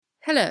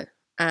Hello,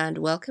 and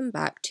welcome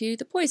back to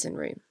The Poison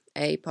Room,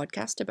 a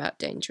podcast about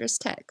dangerous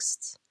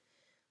texts.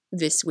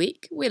 This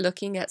week, we're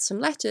looking at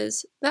some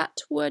letters that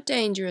were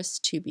dangerous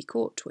to be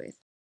caught with.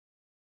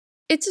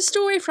 It's a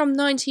story from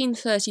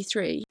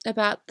 1933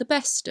 about the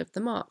best of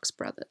the Marx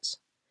Brothers.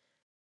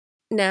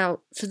 Now,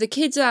 for the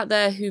kids out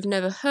there who've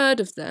never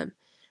heard of them,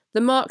 the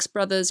Marx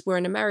Brothers were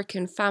an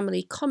American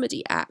family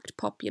comedy act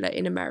popular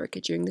in America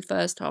during the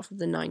first half of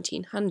the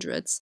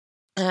 1900s,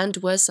 and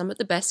were some of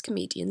the best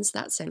comedians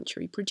that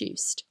century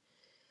produced.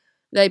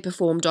 They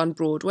performed on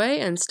Broadway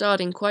and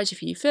starred in quite a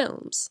few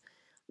films.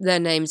 Their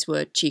names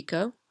were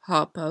Chico,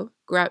 Harpo,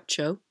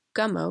 Groucho,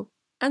 Gummo,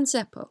 and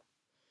Zeppo.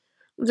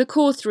 The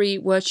core three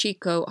were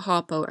Chico,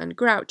 Harpo, and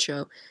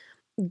Groucho.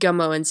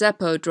 Gummo and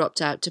Zeppo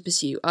dropped out to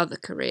pursue other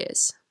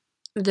careers.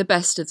 The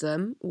best of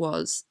them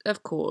was,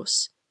 of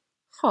course,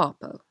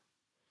 Harpo.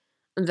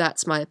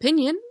 That's my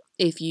opinion.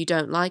 If you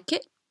don't like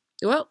it,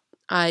 well,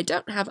 I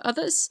don't have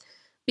others,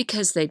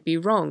 because they'd be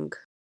wrong.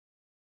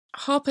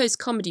 Harpo's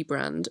comedy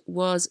brand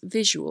was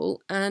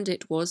visual and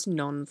it was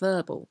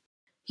non-verbal.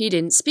 He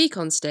didn't speak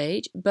on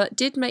stage, but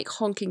did make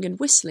honking and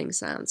whistling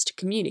sounds to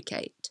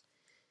communicate.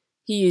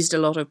 He used a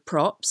lot of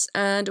props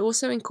and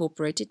also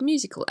incorporated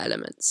musical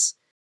elements.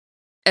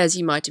 As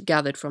you might have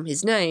gathered from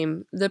his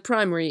name, the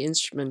primary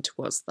instrument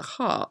was the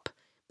harp,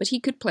 but he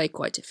could play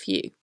quite a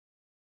few.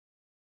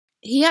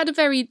 He had a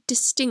very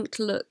distinct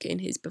look in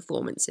his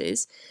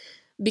performances,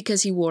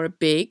 because he wore a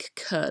big,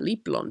 curly,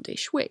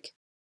 blondish wig.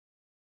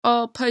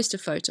 I'll post a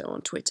photo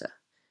on Twitter.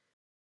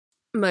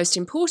 Most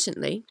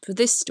importantly, for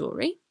this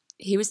story,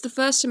 he was the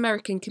first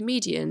American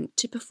comedian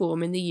to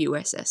perform in the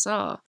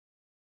USSR,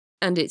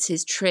 and it's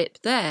his trip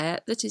there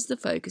that is the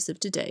focus of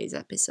today's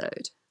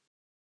episode.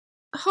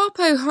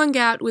 Harpo hung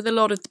out with a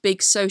lot of the big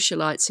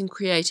socialites and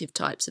creative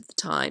types of the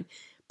time,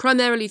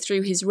 primarily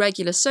through his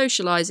regular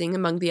socializing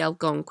among the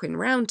Algonquin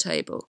Round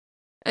Table,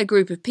 a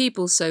group of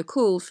people so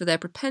called for their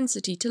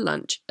propensity to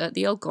lunch at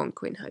the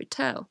Algonquin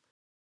Hotel.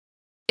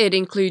 It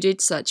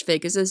included such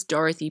figures as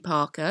Dorothy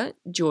Parker,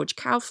 George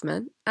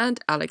Kaufman, and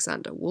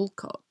Alexander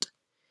Woollcott.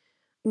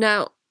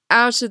 Now,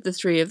 out of the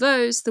three of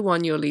those, the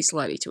one you're least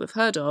likely to have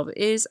heard of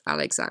is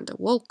Alexander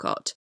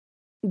Woollcott,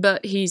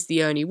 but he's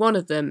the only one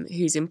of them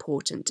who's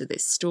important to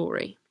this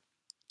story.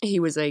 He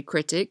was a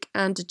critic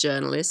and a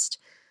journalist,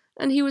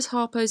 and he was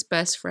Harpo's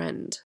best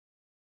friend.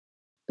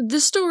 The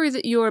story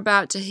that you're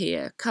about to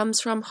hear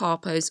comes from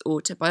Harpo's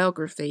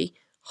autobiography,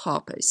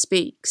 Harpo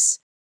Speaks,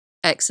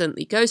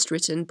 excellently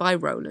ghostwritten by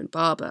Roland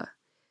Barber.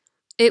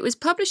 It was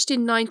published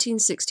in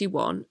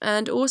 1961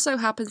 and also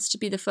happens to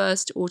be the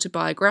first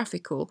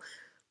autobiographical,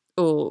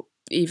 or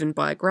even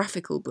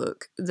biographical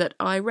book that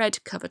I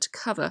read cover to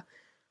cover.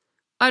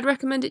 I'd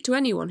recommend it to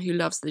anyone who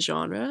loves the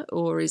genre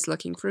or is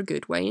looking for a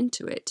good way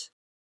into it.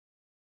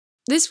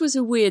 This was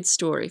a weird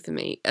story for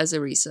me as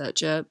a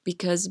researcher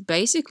because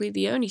basically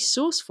the only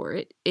source for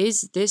it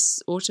is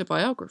this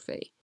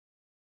autobiography.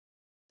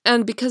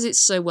 And because it's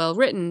so well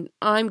written,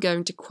 I'm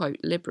going to quote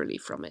liberally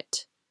from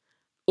it.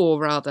 Or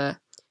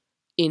rather,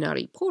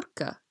 Inari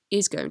Porca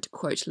is going to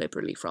quote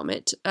liberally from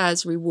it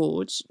as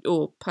reward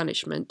or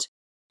punishment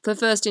for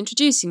first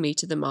introducing me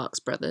to the Marx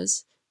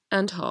Brothers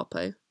and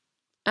Harpo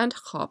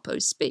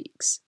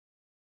Speaks.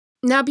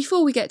 Now,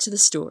 before we get to the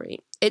story,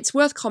 it's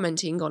worth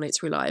commenting on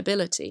its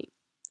reliability,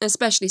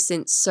 especially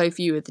since so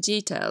few of the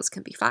details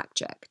can be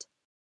fact-checked.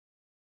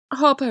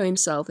 Harpo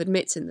himself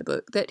admits in the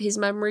book that his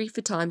memory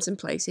for times and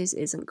places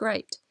isn't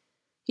great.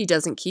 He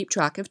doesn't keep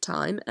track of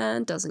time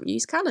and doesn't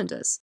use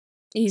calendars.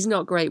 He's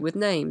not great with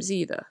names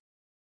either.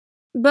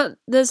 But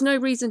there's no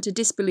reason to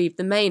disbelieve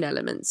the main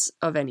elements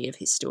of any of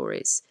his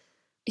stories.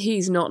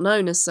 He's not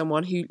known as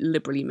someone who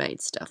liberally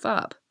made stuff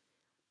up.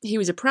 He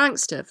was a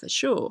prankster for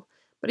sure,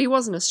 but he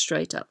wasn't a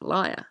straight-up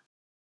liar.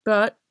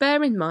 But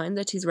bear in mind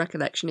that his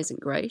recollection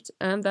isn't great,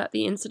 and that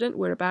the incident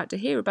we're about to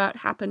hear about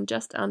happened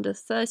just under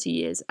 30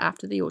 years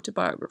after the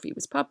autobiography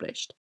was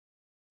published.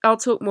 I'll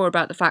talk more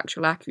about the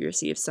factual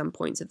accuracy of some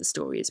points of the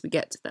story as we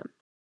get to them.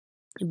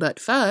 But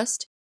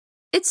first,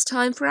 it's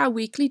time for our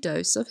weekly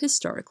dose of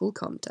historical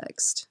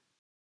context.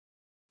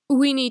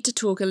 We need to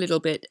talk a little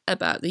bit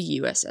about the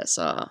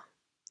USSR.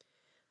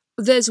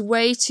 There's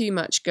way too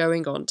much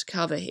going on to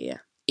cover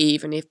here,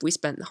 even if we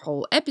spent the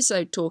whole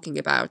episode talking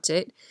about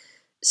it,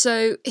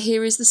 so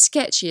here is the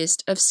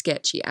sketchiest of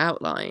sketchy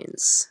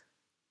outlines.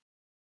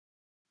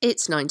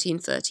 It's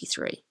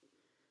 1933.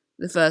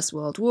 The First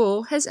World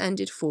War has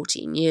ended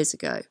 14 years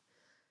ago.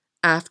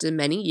 After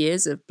many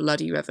years of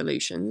bloody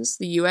revolutions,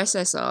 the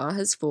USSR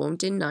has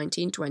formed in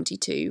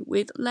 1922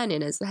 with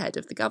Lenin as the head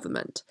of the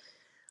government.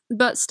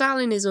 But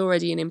Stalin is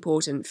already an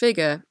important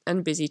figure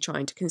and busy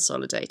trying to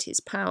consolidate his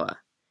power.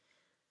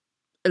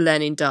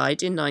 Lenin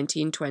died in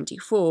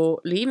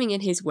 1924, leaving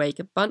in his wake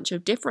a bunch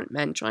of different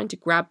men trying to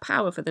grab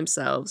power for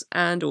themselves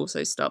and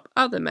also stop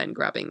other men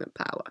grabbing the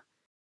power.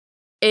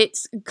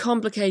 It's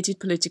complicated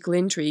political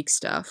intrigue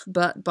stuff,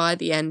 but by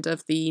the end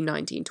of the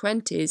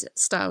 1920s,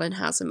 Stalin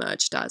has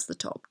emerged as the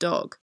top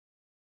dog.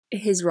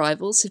 His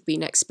rivals have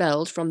been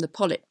expelled from the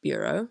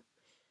Politburo.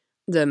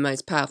 the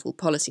most powerful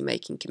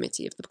policy-making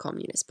committee of the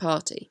Communist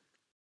Party.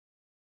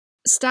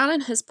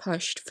 Stalin has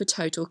pushed for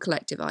total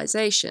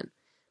collectivization,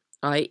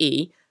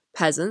 i.e.,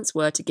 peasants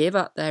were to give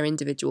up their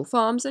individual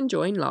farms and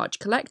join large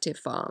collective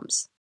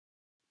farms.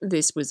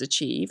 This was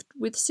achieved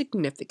with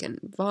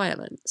significant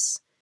violence.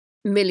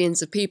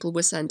 Millions of people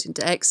were sent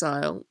into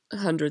exile,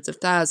 hundreds of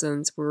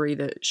thousands were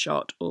either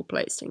shot or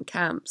placed in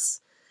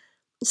camps.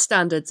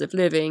 Standards of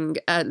living,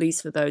 at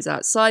least for those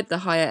outside the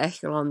higher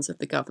echelons of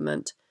the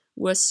government,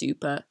 were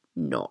super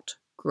not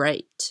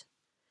great.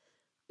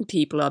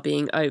 People are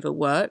being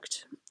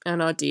overworked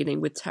and are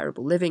dealing with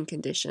terrible living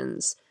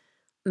conditions.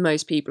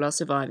 Most people are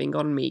surviving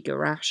on meagre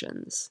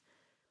rations.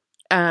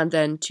 And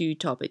then to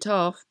top it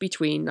off,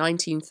 between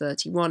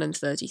 1931 and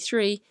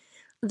 33,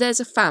 there's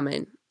a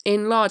famine,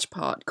 in large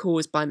part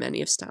caused by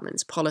many of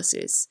Stalin's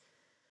policies.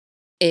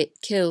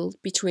 It killed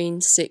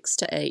between 6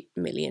 to 8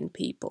 million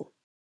people.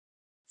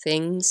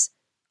 Things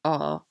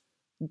are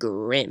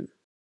grim.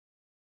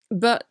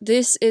 But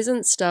this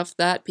isn't stuff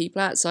that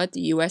people outside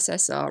the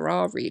USSR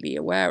are really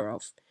aware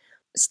of.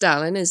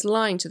 Stalin is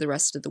lying to the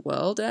rest of the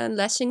world and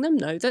letting them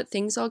know that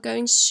things are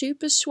going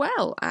super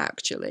swell,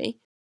 actually.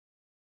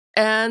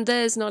 And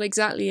there's not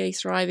exactly a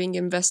thriving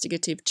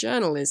investigative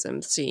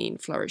journalism scene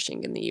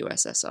flourishing in the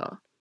USSR.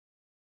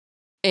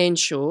 In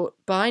short,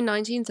 by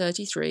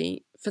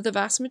 1933, for the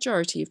vast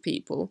majority of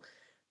people,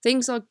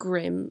 things are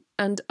grim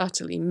and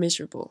utterly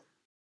miserable.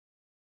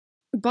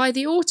 By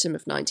the autumn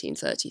of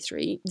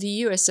 1933, the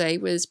USA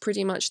was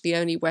pretty much the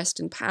only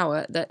Western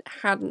power that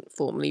hadn't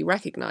formally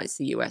recognized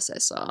the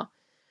USSR.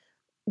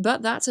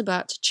 But that's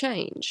about to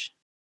change.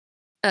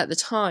 At the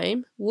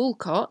time,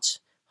 Walcott,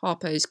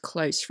 Harpo's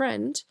close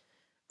friend,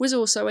 was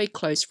also a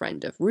close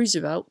friend of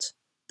Roosevelt,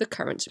 the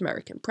current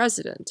American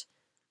president.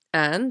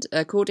 And,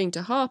 according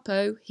to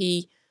Harpo,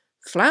 he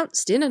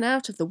flounced in and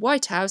out of the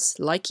White House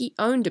like he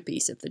owned a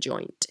piece of the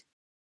joint.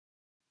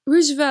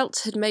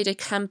 Roosevelt had made a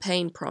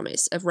campaign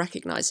promise of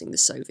recognizing the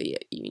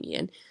Soviet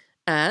Union,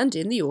 and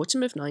in the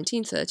autumn of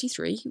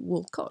 1933,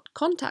 Walcott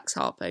contacts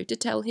Harpo to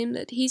tell him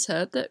that he's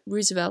heard that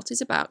Roosevelt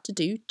is about to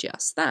do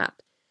just that.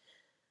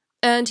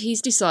 And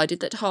he's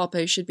decided that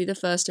Harpo should be the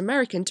first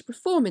American to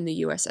perform in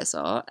the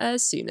USSR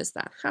as soon as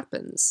that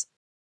happens.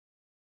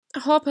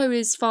 Harpo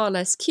is far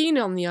less keen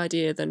on the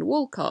idea than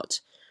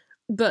Walcott,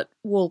 but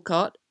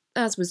Walcott,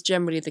 as was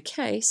generally the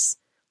case,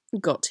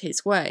 got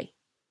his way.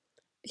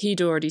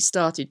 He'd already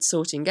started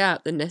sorting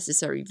out the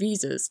necessary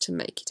visas to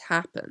make it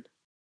happen.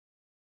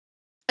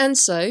 And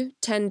so,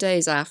 10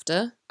 days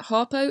after,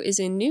 Harpo is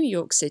in New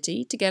York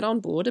City to get on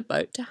board a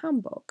boat to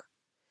Hamburg.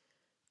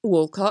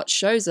 Walcott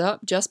shows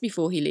up just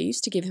before he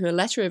leaves to give him a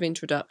letter of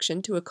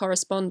introduction to a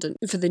correspondent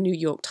for the New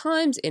York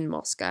Times in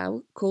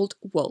Moscow called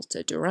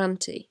Walter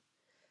Duranty.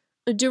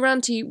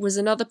 Duranty was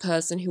another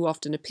person who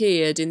often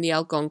appeared in the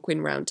Algonquin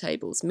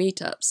Roundtable's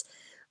meetups,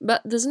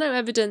 but there's no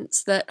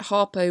evidence that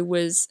Harpo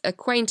was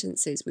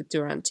acquaintances with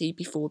Duranty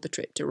before the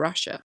trip to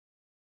Russia.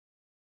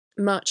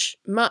 Much,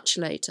 much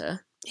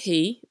later,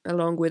 he,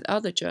 along with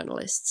other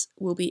journalists,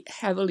 will be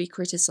heavily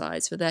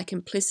criticised for their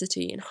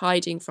complicity in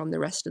hiding from the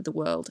rest of the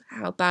world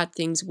how bad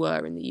things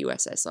were in the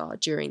USSR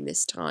during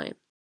this time.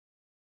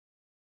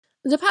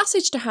 The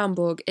passage to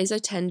Hamburg is a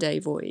 10-day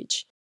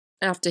voyage.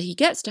 After he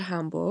gets to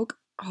Hamburg,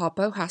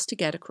 Harpo has to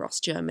get across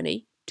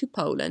Germany to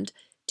Poland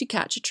to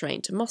catch a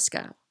train to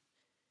Moscow.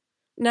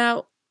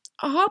 Now,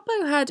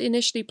 Harpo had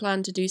initially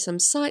planned to do some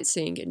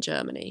sightseeing in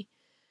Germany,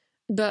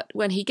 but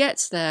when he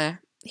gets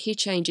there, he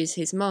changes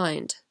his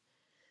mind.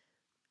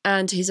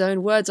 And his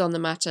own words on the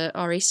matter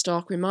are a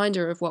stark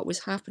reminder of what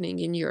was happening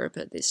in Europe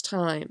at this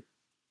time.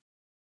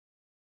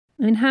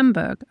 In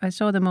Hamburg, I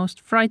saw the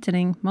most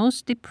frightening,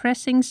 most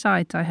depressing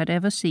sight I had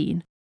ever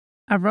seen.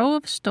 A row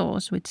of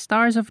stores with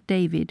stars of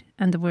David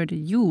and the word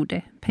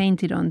Jude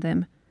painted on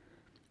them.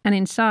 And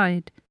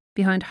inside,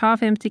 behind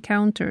half-empty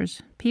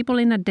counters, people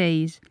in a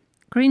daze,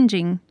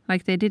 cringing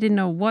like they didn't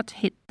know what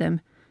hit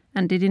them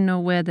and didn't know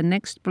where the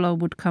next blow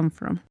would come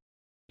from.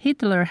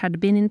 Hitler had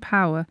been in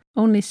power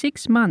only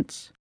 6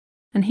 months,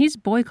 and his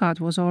boycott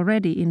was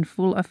already in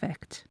full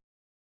effect.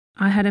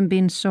 I hadn't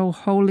been so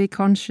wholly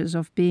conscious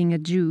of being a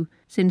Jew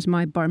since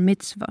my bar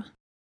mitzvah.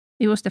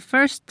 It was the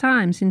first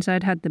time since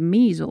I'd had the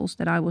measles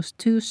that I was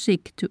too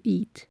sick to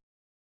eat.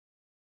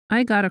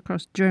 I got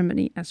across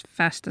Germany as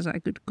fast as I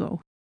could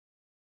go.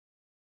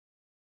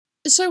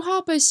 So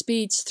Harpo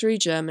speeds through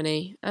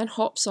Germany and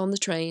hops on the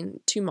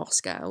train to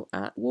Moscow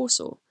at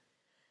Warsaw.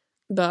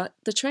 But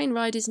the train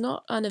ride is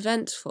not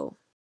uneventful.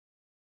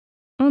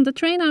 On the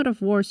train out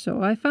of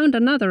Warsaw, I found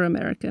another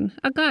American,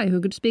 a guy who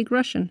could speak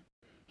Russian.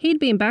 He'd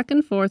been back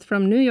and forth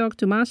from New York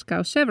to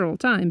Moscow several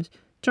times,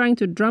 trying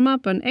to drum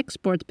up an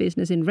export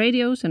business in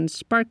radios and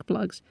spark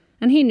plugs,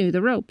 and he knew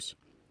the ropes.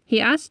 He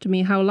asked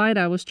me how light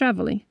I was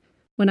traveling.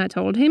 When I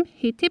told him,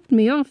 he tipped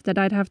me off that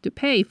I'd have to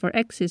pay for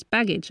X's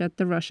baggage at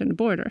the Russian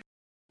border.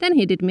 Then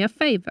he did me a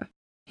favor.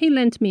 He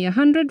lent me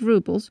 100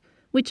 rubles,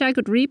 which I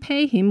could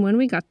repay him when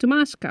we got to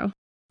Moscow.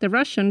 The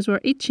Russians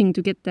were itching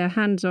to get their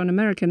hands on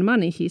American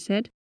money, he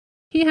said.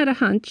 He had a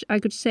hunch I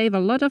could save a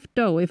lot of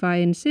dough if I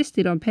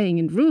insisted on paying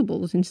in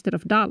rubles instead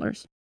of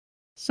dollars.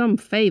 Some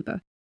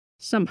favor,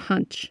 some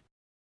hunch.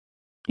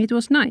 It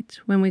was night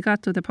when we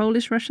got to the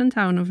Polish-Russian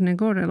town of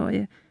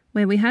Negoroloye,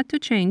 where we had to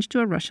change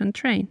to a Russian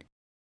train.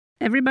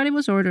 Everybody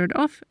was ordered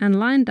off and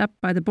lined up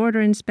by the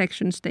border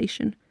inspection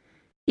station.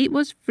 It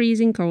was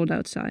freezing cold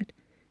outside.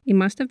 It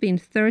must have been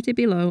 30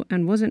 below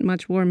and wasn't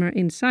much warmer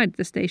inside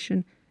the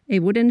station, a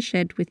wooden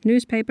shed with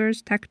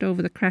newspapers tacked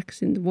over the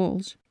cracks in the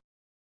walls.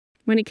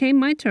 When it came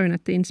my turn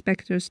at the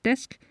inspector's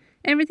desk,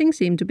 everything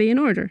seemed to be in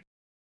order.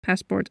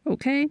 Passport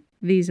okay,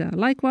 visa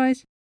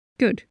likewise.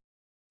 Good.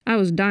 I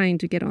was dying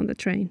to get on the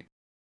train.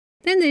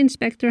 Then the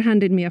inspector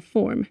handed me a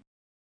form.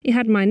 It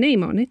had my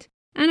name on it,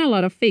 and a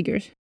lot of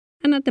figures,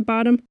 and at the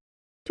bottom,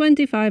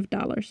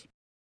 $25.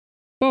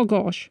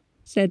 Bogosh,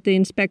 said the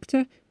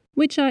inspector,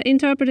 which I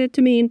interpreted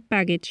to mean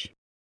baggage.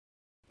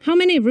 How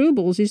many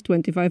rubles is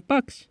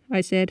 $25?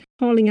 I said,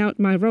 hauling out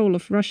my roll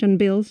of Russian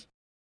bills.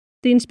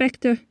 The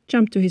inspector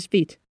jumped to his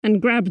feet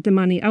and grabbed the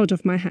money out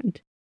of my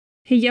hand.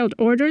 He yelled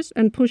orders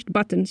and pushed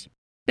buttons.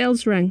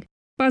 Bells rang,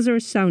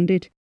 buzzers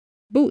sounded.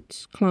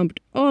 Boots clomped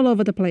all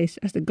over the place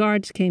as the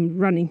guards came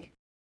running.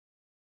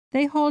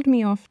 They hauled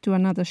me off to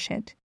another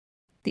shed.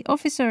 The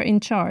officer in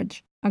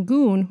charge, a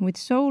goon with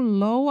so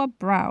low a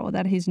brow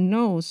that his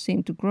nose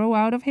seemed to grow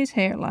out of his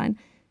hairline,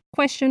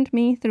 questioned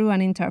me through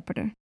an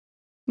interpreter.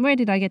 Where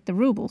did I get the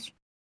rubles?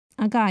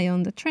 A guy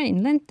on the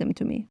train lent them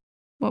to me.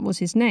 What was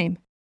his name?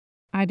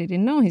 I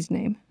didn't know his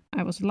name.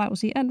 I was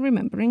lousy at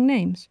remembering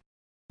names.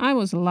 I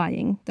was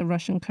lying, the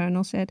Russian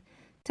colonel said.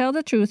 Tell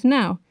the truth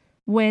now.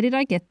 Where did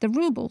I get the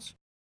rubles?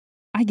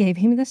 I gave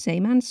him the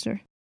same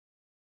answer.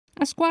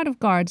 A squad of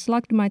guards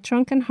lugged my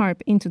trunk and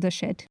harp into the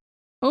shed.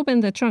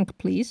 Open the trunk,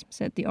 please,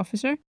 said the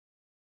officer.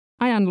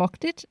 I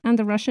unlocked it, and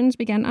the Russians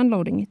began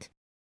unloading it.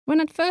 When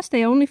at first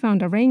they only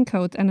found a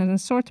raincoat and an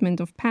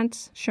assortment of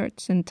pants,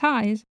 shirts, and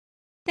ties,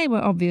 they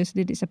were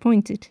obviously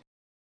disappointed.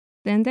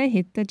 Then they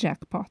hit the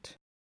jackpot.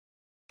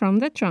 From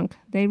the trunk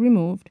they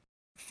removed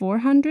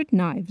 400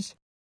 knives,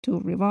 2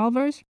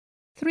 revolvers,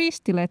 3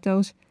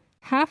 stilettos,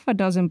 half a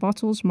dozen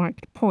bottles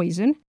marked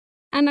poison,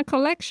 and a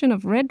collection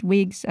of red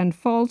wigs and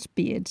false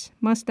beards,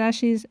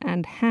 mustaches,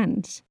 and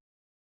hands.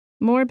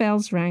 More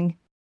bells rang,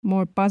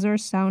 more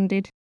buzzers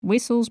sounded,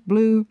 whistles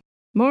blew,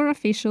 more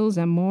officials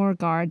and more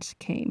guards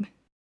came.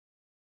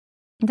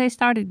 They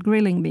started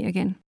grilling me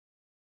again.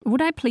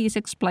 Would I please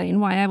explain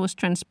why I was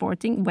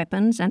transporting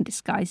weapons and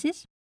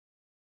disguises?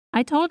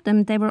 I told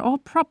them they were all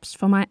props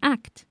for my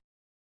act.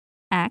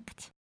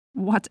 Act?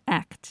 What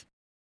act?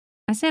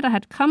 I said I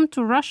had come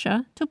to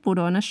Russia to put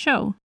on a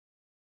show.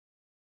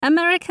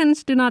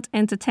 Americans do not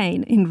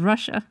entertain in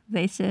Russia,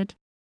 they said.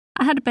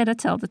 I had better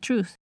tell the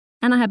truth,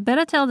 and I had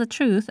better tell the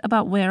truth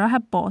about where I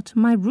had bought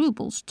my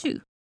rubles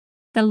too.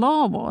 The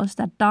law was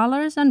that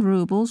dollars and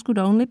rubles could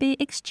only be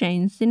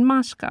exchanged in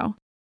Moscow.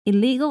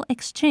 Illegal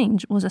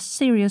exchange was a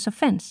serious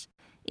offense.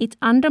 It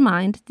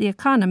undermined the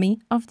economy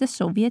of the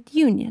Soviet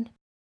Union.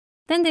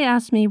 Then they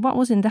asked me what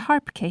was in the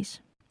harp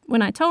case.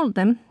 When I told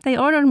them, they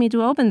ordered me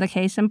to open the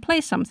case and play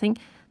something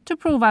to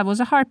prove I was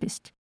a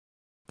harpist.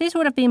 This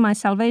would have been my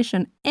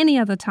salvation any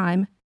other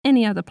time,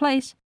 any other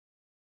place,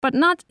 but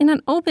not in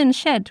an open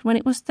shed when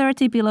it was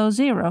 30 below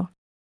zero.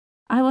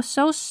 I was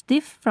so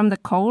stiff from the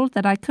cold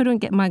that I couldn't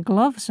get my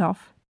gloves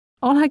off.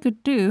 All I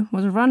could do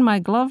was run my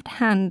gloved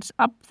hands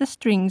up the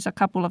strings a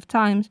couple of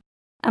times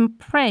and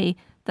pray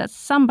that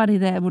somebody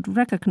there would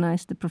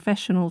recognize the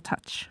professional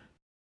touch.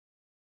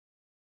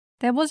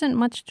 There wasn't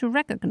much to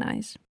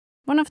recognize.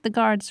 One of the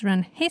guards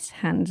ran his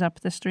hands up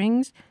the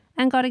strings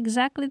and got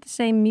exactly the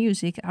same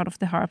music out of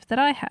the harp that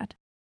I had.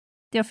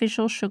 The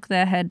officials shook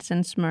their heads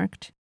and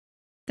smirked.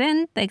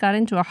 Then they got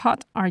into a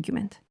hot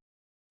argument.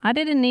 I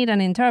didn't need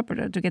an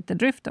interpreter to get the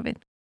drift of it.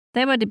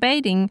 They were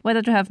debating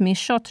whether to have me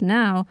shot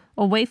now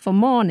or wait for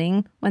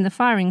morning when the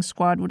firing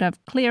squad would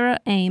have clearer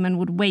aim and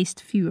would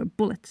waste fewer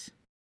bullets.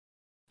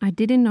 I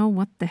didn't know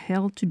what the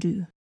hell to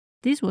do.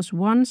 This was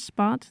one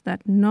spot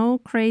that no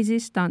crazy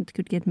stunt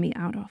could get me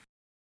out of.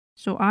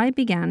 So I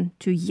began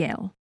to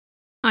yell.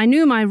 I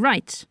knew my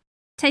rights.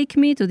 Take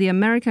me to the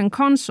American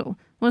consul.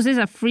 Was this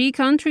a free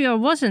country or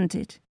wasn't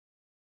it?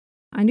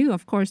 I knew,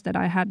 of course, that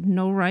I had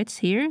no rights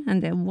here,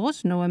 and there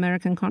was no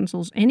American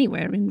consuls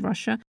anywhere in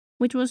Russia,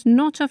 which was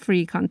not a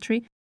free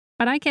country,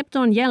 but I kept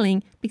on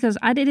yelling because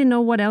I didn't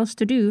know what else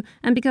to do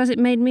and because it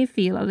made me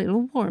feel a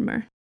little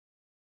warmer.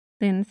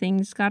 Then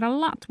things got a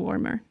lot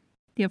warmer.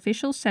 The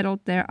officials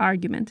settled their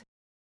argument.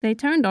 They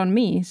turned on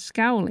me,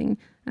 scowling,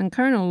 and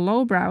Colonel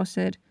Lowbrow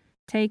said,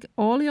 "Take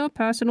all your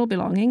personal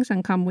belongings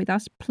and come with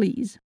us,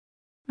 please."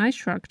 I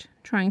shrugged,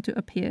 trying to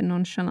appear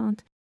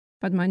nonchalant,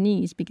 but my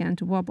knees began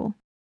to wobble.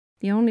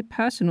 The only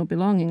personal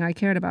belonging I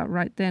cared about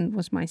right then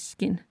was my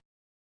skin.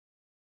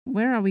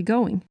 "Where are we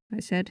going?"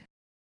 I said.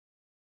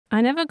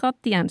 I never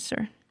got the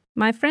answer.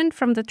 My friend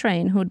from the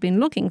train who'd been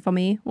looking for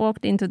me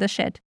walked into the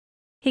shed.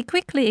 He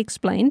quickly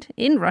explained,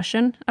 in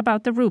Russian,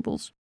 about the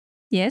rubles.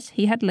 Yes,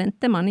 he had lent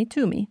the money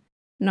to me.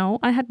 No,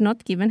 I had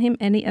not given him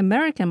any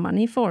American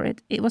money for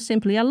it. It was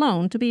simply a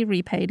loan to be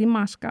repaid in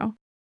Moscow.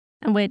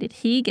 And where did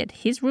he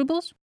get his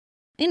rubles?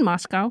 In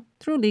Moscow,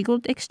 through legal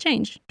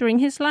exchange during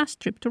his last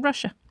trip to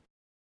Russia.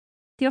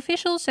 The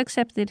officials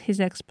accepted his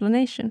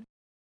explanation.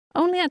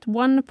 Only at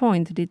one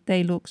point did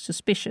they look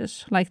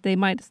suspicious, like they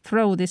might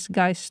throw this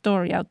guy's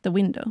story out the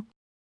window.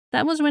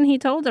 That was when he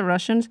told the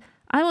Russians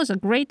I was a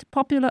great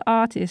popular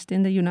artist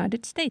in the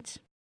United States.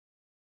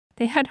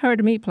 They had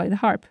heard me play the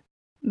harp.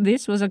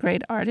 This was a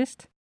great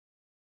artist.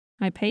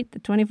 I paid the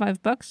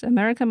 $25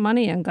 American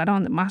money and got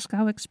on the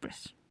Moscow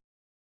Express.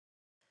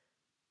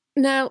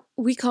 Now,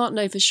 we can't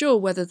know for sure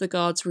whether the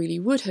guards really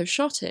would have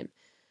shot him,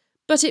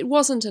 but it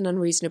wasn't an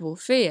unreasonable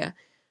fear,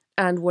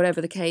 and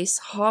whatever the case,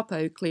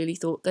 Harpo clearly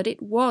thought that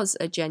it was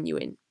a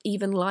genuine,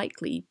 even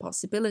likely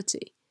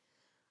possibility.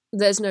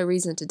 There's no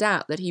reason to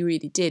doubt that he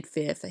really did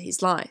fear for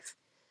his life.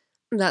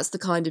 That's the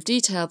kind of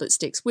detail that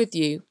sticks with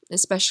you,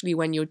 especially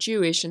when you're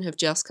Jewish and have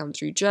just come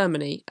through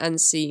Germany and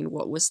seen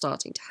what was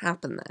starting to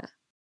happen there.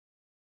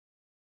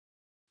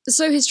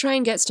 So his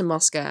train gets to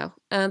Moscow,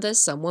 and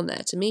there's someone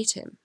there to meet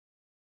him.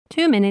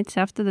 2 minutes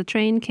after the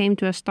train came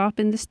to a stop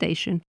in the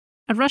station,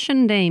 a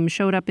Russian dame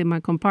showed up in my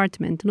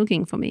compartment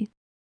looking for me.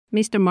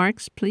 "Mr.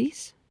 Marks,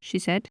 please," she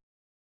said.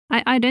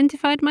 I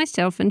identified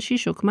myself and she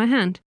shook my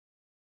hand.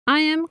 "I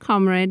am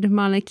Comrade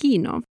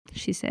Malekinov,"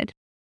 she said.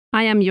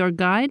 "I am your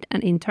guide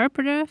and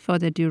interpreter for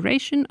the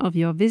duration of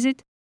your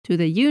visit to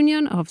the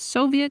Union of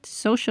Soviet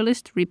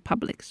Socialist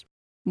Republics.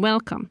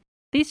 Welcome.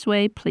 This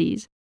way,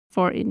 please,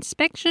 for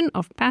inspection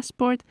of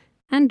passport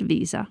and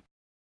visa."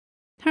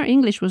 Her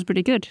English was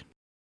pretty good.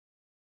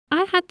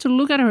 I had to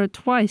look at her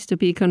twice to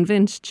be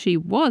convinced she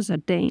was a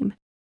dame.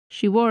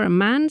 She wore a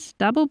man's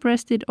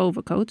double-breasted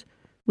overcoat,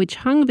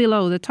 which hung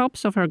below the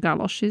tops of her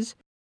galoshes,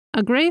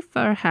 a grey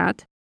fur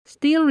hat,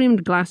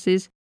 steel-rimmed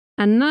glasses,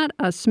 and not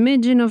a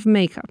smidgen of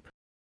makeup.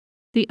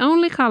 The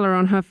only color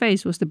on her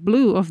face was the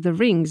blue of the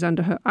rings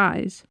under her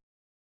eyes.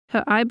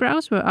 Her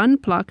eyebrows were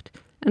unplucked,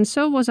 and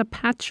so was a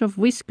patch of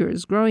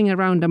whiskers growing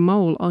around a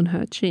mole on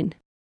her chin.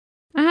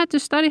 I had to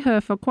study her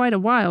for quite a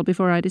while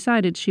before I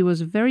decided she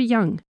was very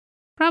young,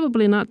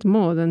 probably not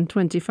more than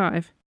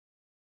 25.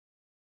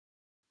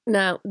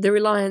 Now, the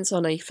reliance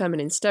on a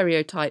feminine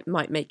stereotype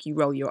might make you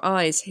roll your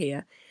eyes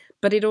here,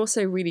 but it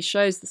also really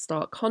shows the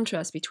stark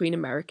contrast between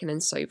American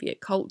and Soviet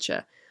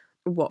culture,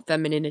 what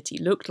femininity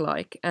looked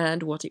like,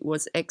 and what it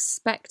was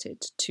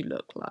expected to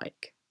look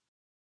like.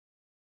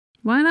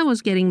 While I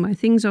was getting my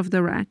things off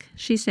the rack,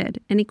 she said,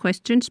 "Any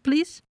questions,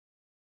 please?"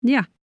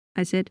 "Yeah,"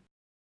 I said.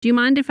 "Do you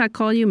mind if I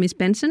call you Miss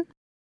Benson?"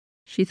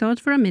 She thought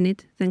for a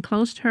minute, then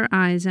closed her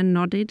eyes and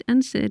nodded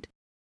and said,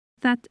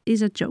 "That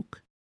is a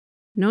joke."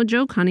 "No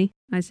joke, honey,"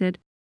 I said.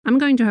 "I'm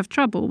going to have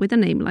trouble with a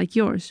name like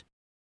yours."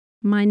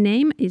 "My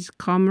name is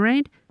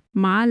Comrade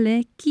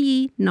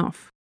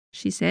Malekinov,"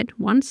 she said,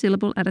 one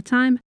syllable at a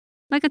time,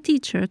 like a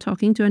teacher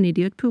talking to an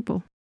idiot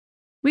pupil.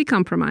 We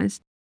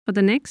compromised. For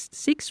the next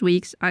 6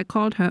 weeks, I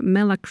called her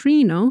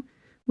Melakrino,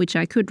 which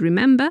I could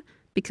remember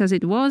because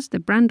it was the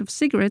brand of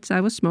cigarettes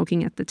I was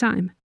smoking at the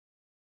time.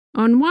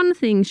 On one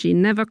thing she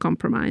never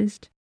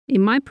compromised.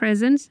 In my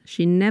presence,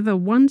 she never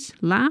once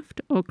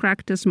laughed or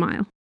cracked a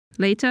smile.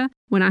 Later,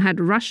 when I had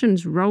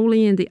Russians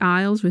rolling in the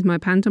aisles with my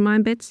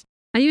pantomime bits,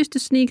 I used to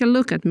sneak a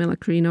look at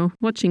Melakrino,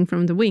 watching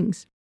from the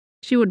wings.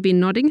 She would be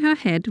nodding her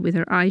head with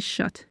her eyes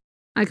shut.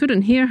 I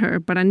couldn't hear her,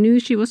 but I knew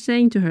she was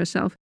saying to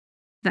herself,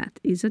 "That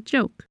is a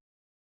joke."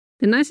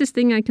 The nicest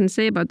thing I can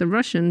say about the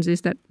Russians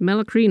is that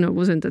Melakrino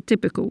wasn't a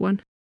typical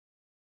one.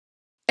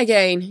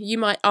 Again, you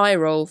might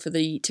eye-roll for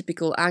the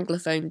typical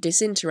Anglophone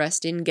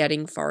disinterest in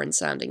getting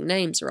foreign-sounding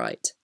names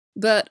right.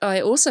 But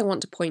I also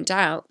want to point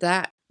out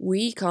that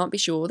we can't be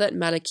sure that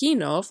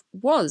Malekinov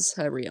was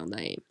her real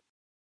name.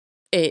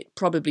 It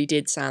probably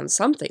did sound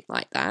something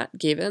like that,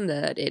 given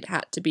that it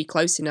had to be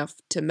close enough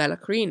to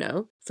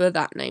Melakrino for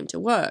that name to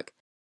work.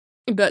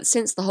 But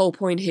since the whole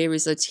point here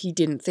is that he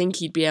didn't think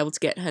he'd be able to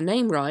get her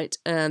name right,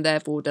 and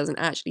therefore doesn't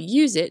actually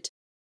use it,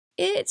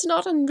 it's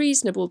not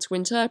unreasonable to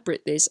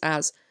interpret this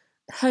as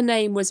her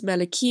name was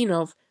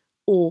Melekinov,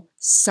 or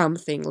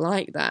something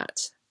like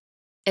that.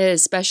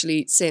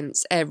 Especially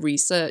since every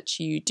search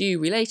you do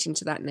relating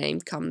to that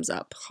name comes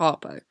up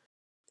Harpo.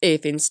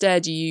 If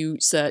instead you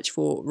search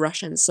for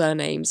Russian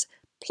surnames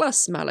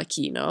plus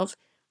Malekinov,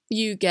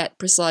 you get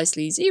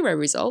precisely 0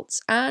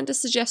 results and a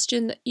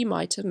suggestion that you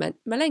might have meant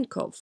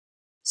Malenkov.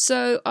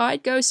 So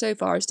I'd go so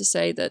far as to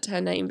say that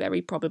her name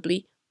very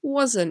probably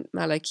wasn't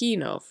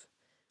Malekinov.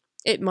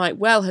 It might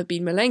well have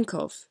been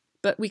Malenkov,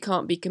 but we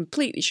can't be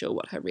completely sure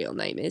what her real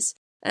name is,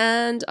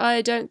 and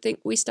I don't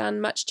think we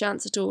stand much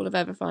chance at all of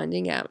ever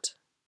finding out.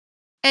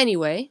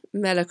 Anyway,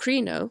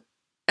 Melakrino,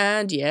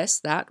 and yes,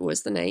 that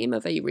was the name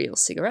of a real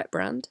cigarette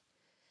brand,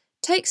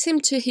 takes him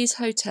to his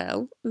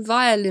hotel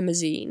via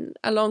limousine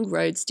along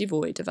roads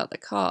devoid of other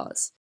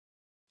cars.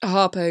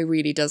 Harpo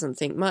really doesn't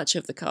think much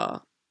of the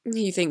car.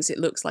 He thinks it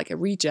looks like a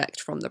reject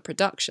from the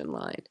production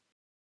line.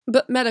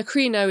 But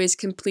Melakrino is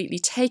completely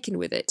taken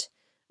with it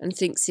and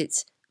thinks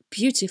it's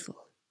beautiful.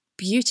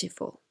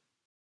 Beautiful.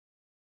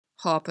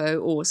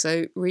 Harpo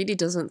also really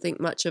doesn't think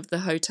much of the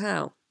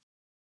hotel.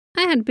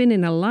 I had been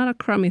in a lot of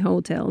crummy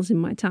hotels in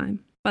my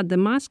time. but the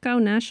Moscow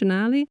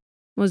Nationale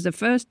was the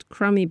first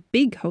crummy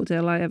big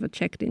hotel I ever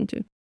checked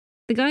into.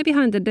 The guy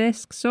behind the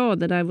desk saw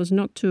that I was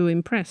not too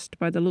impressed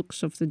by the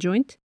looks of the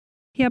joint.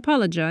 He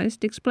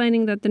apologized,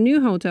 explaining that the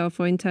new hotel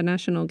for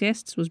international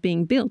guests was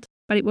being built,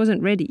 but it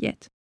wasn't ready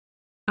yet.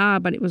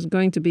 But it was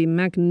going to be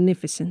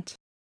magnificent.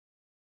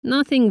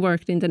 Nothing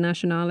worked in the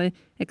Nationale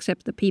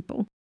except the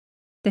people.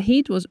 The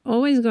heat was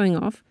always going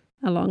off,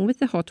 along with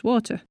the hot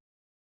water.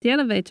 The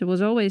elevator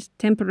was always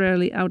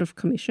temporarily out of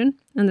commission,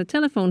 and the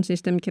telephone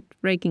system kept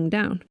breaking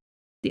down.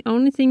 The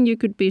only thing you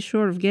could be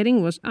sure of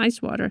getting was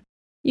ice water,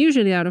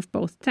 usually out of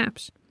both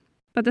taps.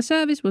 But the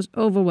service was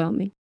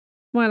overwhelming.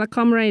 While a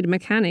comrade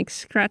mechanic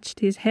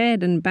scratched his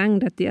head and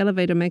banged at the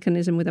elevator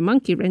mechanism with a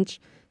monkey wrench,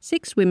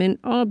 6 women,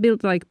 all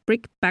built like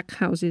brick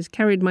backhouses,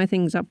 carried my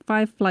things up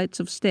 5 flights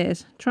of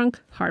stairs,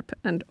 trunk, harp,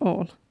 and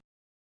all.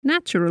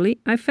 Naturally,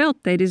 I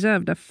felt they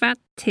deserved a fat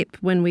tip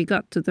when we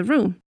got to the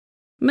room.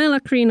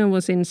 Melakrina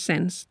was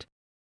incensed.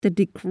 The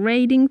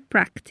degrading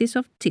practice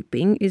of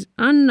tipping is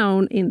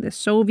unknown in the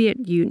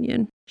Soviet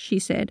Union, she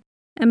said,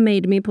 and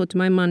made me put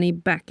my money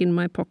back in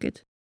my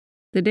pocket.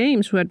 The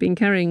dames who had been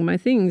carrying my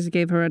things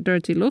gave her a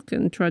dirty look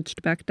and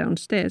trudged back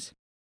downstairs.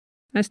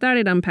 I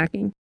started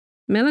unpacking.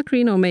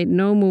 Melakrino made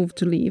no move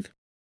to leave.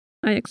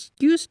 I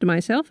excused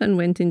myself and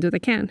went into the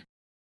can.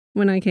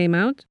 When I came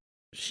out,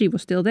 she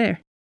was still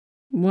there.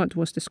 What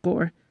was the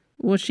score?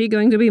 Was she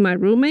going to be my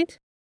roommate?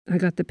 I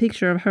got the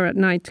picture of her at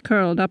night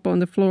curled up on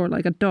the floor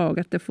like a dog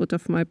at the foot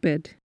of my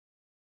bed.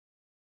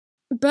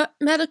 But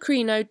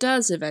Melakrino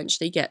does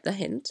eventually get the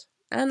hint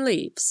and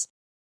leaves,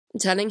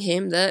 telling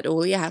him that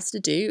all he has to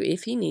do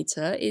if he needs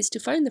her is to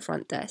phone the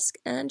front desk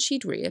and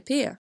she'd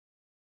reappear.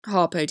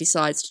 Harpo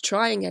decides to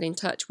try and get in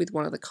touch with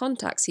one of the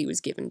contacts he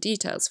was given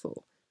details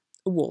for,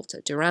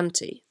 Walter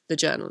Durante, the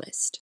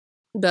journalist.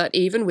 But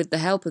even with the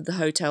help of the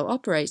hotel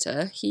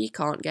operator, he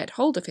can't get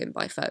hold of him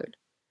by phone.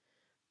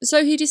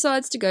 So he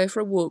decides to go for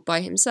a walk by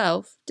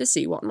himself to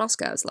see what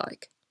Moscow's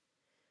like.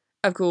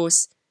 Of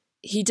course,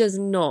 he does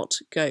not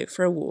go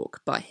for a walk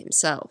by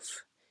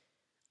himself.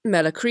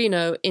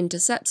 Melakrino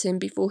intercepts him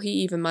before he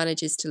even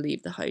manages to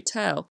leave the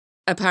hotel,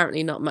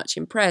 apparently not much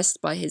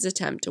impressed by his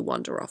attempt to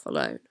wander off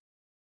alone.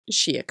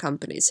 She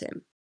accompanies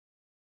him.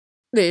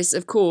 This,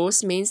 of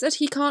course, means that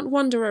he can't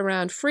wander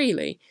around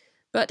freely,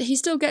 but he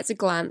still gets a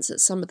glance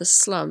at some of the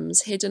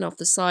slums hidden off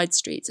the side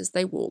streets as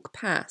they walk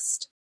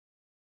past.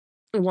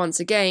 Once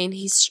again,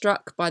 he's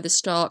struck by the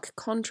stark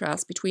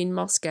contrast between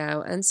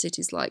Moscow and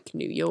cities like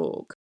New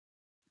York.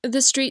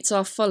 The streets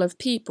are full of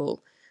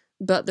people,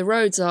 but the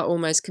roads are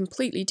almost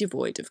completely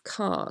devoid of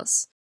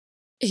cars.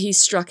 He's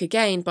struck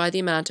again by the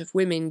amount of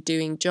women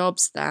doing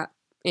jobs that,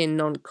 in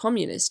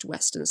non-communist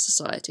Western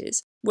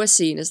societies, were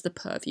seen as the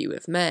purview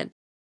of men.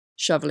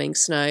 Shoveling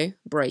snow,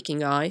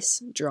 breaking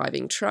ice,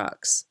 driving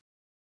trucks.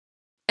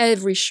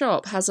 Every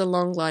shop has a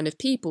long line of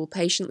people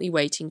patiently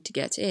waiting to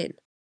get in.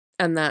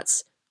 And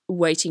that's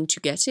waiting to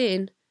get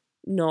in,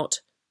 not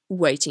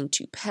waiting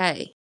to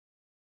pay.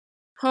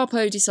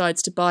 Harpo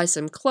decides to buy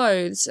some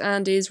clothes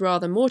and is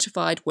rather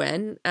mortified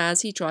when,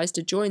 as he tries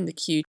to join the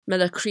queue,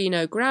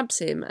 Melakrino grabs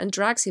him and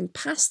drags him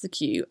past the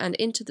queue and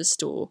into the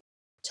store,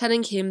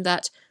 telling him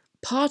that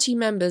party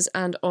members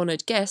and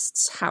honoured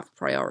guests have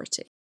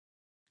priority.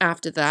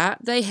 After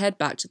that, they head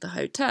back to the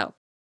hotel.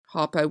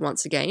 Harpo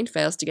once again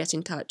fails to get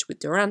in touch with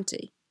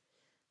Durante.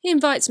 He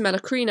invites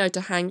Melakrino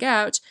to hang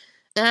out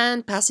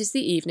and passes the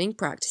evening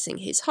practicing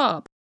his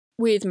harp,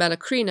 with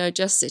Melakrino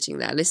just sitting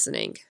there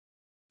listening.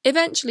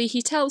 Eventually,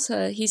 he tells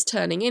her he's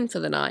turning in for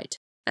the night,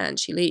 and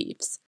she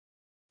leaves.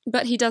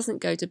 But he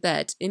doesn't go to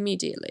bed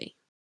immediately.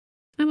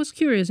 I was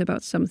curious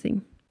about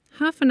something.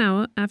 Half an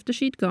hour after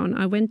she'd gone,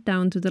 I went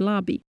down to the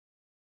lobby.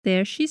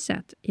 There she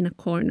sat in a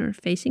corner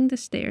facing the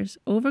stairs,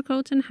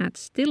 overcoat and hat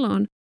still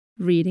on,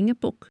 reading a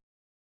book.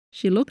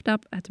 She looked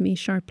up at me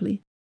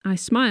sharply. I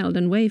smiled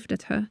and waved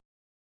at her.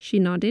 She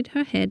nodded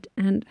her head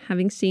and,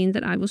 having seen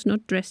that I was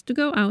not dressed to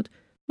go out,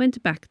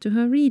 went back to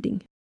her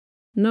reading.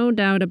 No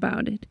doubt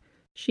about it.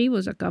 She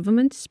was a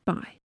government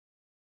spy.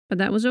 But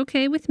that was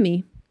okay with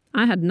me.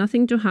 I had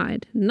nothing to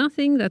hide,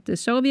 nothing that the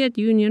Soviet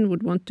Union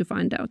would want to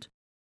find out.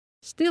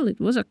 Still, it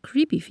was a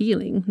creepy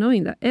feeling,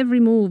 knowing that every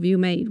move you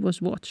made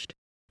was watched,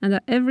 and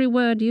that every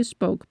word you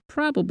spoke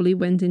probably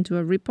went into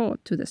a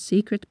report to the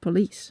secret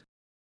police.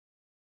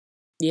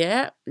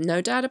 Yeah,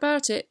 no doubt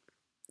about it.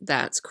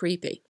 That's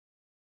creepy.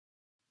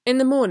 In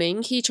the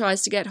morning, he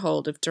tries to get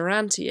hold of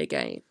Durante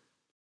again.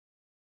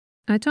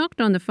 I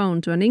talked on the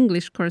phone to an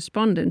English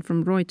correspondent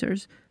from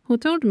Reuters who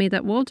told me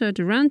that Walter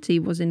Durante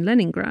was in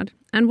Leningrad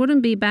and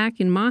wouldn't be back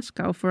in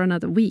Moscow for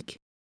another week.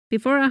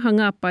 Before I hung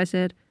up, I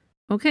said,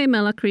 "Okay,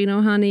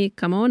 Melakrino, honey,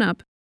 come on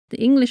up."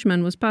 The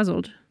Englishman was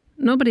puzzled.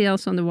 Nobody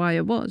else on the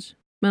wire was.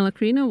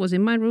 Melakrino was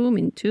in my room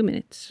in 2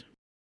 minutes.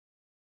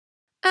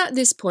 At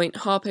this point,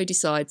 Harpo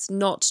decides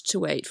not to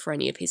wait for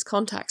any of his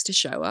contacts to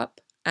show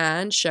up,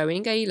 and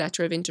showing a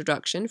letter of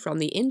introduction from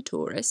the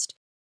Intourist,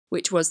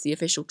 which was the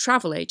official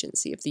travel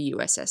agency of the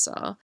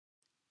USSR,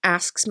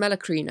 asks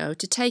Melakrino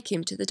to take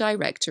him to the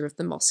director of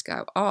the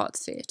Moscow Art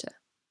Theatre.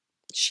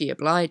 She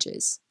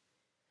obliges.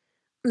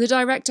 The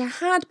director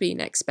had been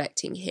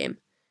expecting him,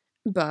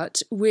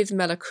 but with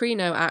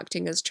Melacrino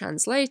acting as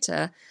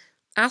translator,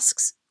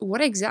 asks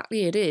what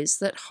exactly it is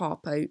that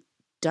Harpo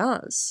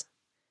does.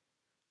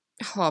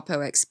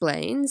 Harpo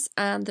explains,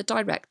 and the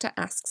director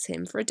asks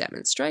him for a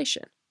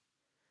demonstration.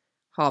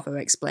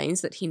 Harpo explains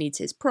that he needs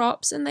his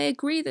props, and they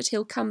agree that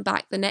he'll come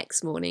back the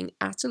next morning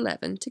at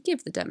 11 to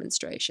give the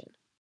demonstration.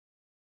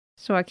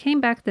 So I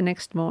came back the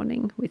next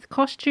morning with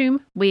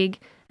costume, wig,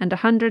 and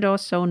 100 or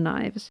so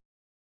knives.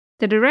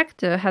 The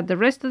director had the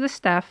rest of the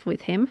staff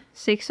with him,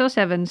 6 or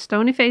 7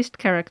 stony-faced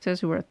characters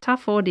who were a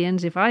tough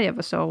audience if I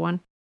ever saw one.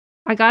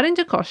 I got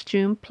into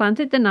costume,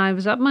 planted the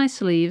knives up my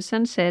sleeves,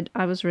 and said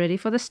I was ready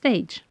for the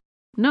stage.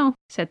 No,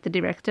 said the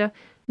director,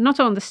 not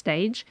on the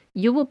stage.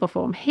 You will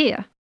perform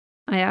here.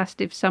 I asked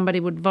if somebody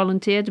would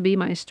volunteer to be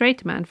my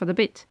straight man for the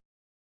bit.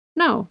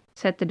 No,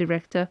 said the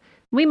director,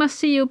 we must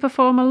see you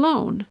perform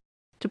alone.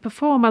 To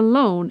perform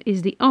alone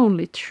is the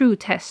only true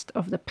test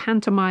of the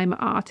pantomime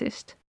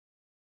artist.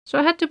 So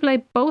I had to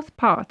play both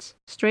parts,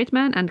 straight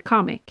man and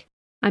comic.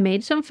 I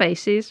made some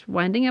faces,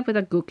 winding up with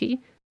a gookie,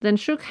 then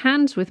shook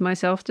hands with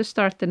myself to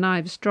start the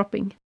knives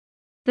dropping.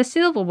 The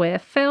silverware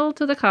fell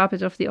to the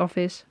carpet of the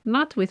office,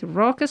 not with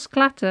raucous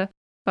clatter,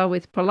 but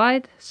with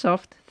polite,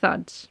 soft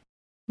thuds.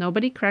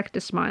 Nobody cracked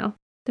a smile.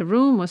 The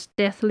room was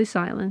deathly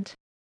silent.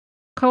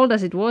 Cold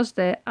as it was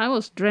there, I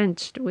was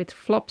drenched with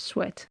flop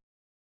sweat.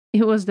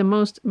 It was the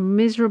most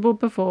miserable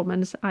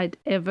performance I'd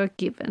ever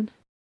given.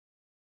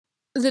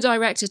 The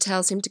director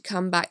tells him to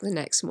come back the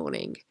next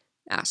morning,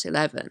 at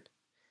 11.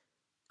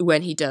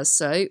 When he does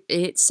so,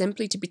 it's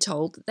simply to be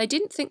told that they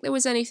didn't think there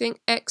was anything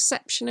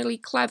exceptionally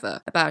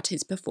clever about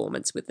his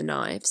performance with the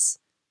knives.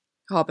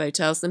 Harpo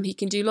tells them he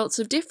can do lots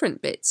of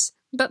different bits,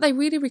 but they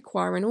really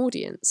require an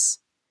audience.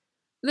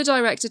 The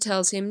director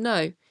tells him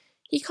no,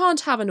 he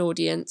can't have an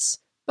audience,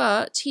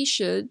 but he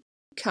should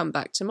come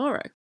back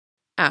tomorrow,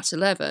 at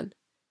 11,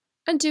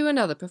 and do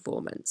another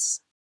performance.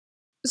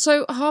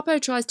 So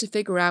Harpo tries to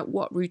figure out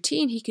what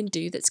routine he can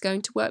do that's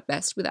going to work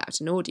best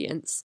without an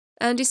audience,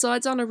 and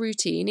decides on a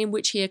routine in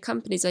which he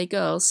accompanies a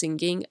girl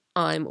singing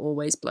I'm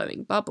Always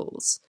Blowing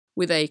Bubbles,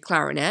 with a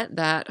clarinet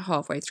that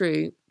halfway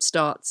through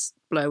starts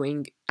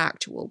blowing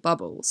actual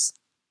bubbles.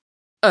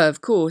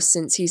 Of course,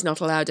 since he's not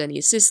allowed any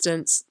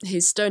assistance,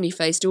 his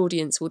stony-faced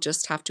audience will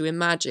just have to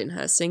imagine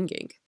her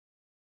singing.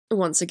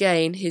 Once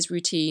again, his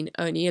routine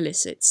only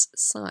elicits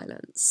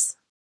silence.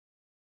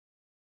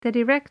 The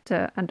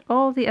director and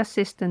all the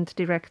assistant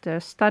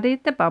directors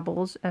studied the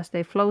bubbles as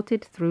they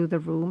floated through the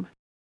room.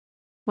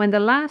 When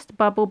the last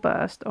bubble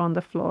burst on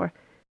the floor,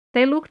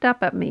 they looked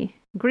up at me,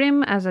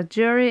 grim as a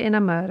jury in a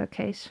murder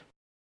case.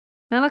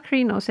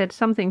 Melacrino said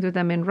something to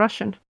them in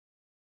Russian.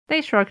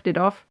 They shrugged it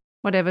off,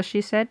 whatever she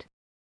said.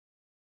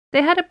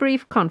 They had a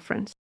brief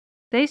conference.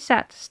 They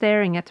sat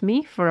staring at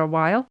me for a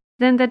while.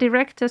 Then the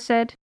director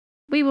said,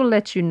 "We will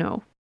let you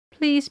know.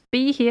 Please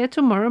be here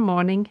tomorrow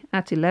morning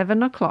at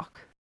 11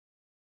 o'clock.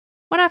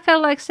 What I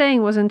felt like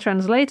saying was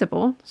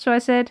untranslatable, so I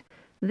said,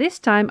 "This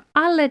time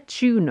I'll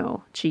let you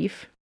know,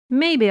 Chief.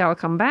 Maybe I'll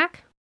come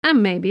back,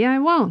 and maybe I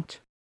won't."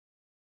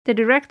 The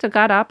director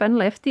got up and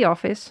left the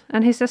office,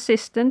 and his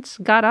assistants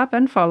got up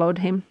and followed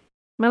him.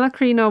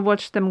 Melacrino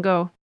watched them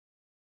go.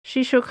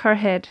 She shook her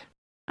head.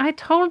 "I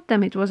told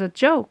them it was a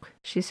joke,"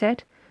 she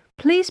said.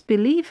 "Please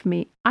believe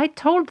me, I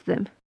told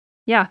them."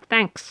 "Yeah,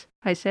 thanks,"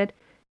 I said.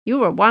 "You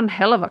were one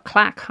hell of a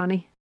clack,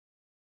 honey."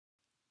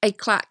 A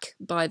clack,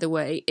 by the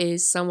way,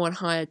 is someone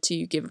hired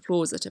to give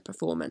applause at a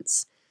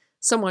performance.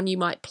 Someone you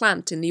might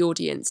plant in the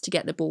audience to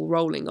get the ball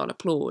rolling on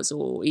applause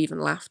or even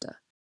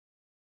laughter.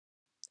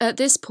 At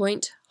this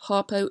point,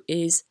 Harpo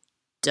is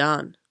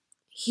done.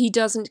 He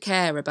doesn't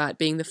care about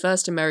being the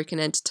first American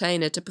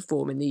entertainer to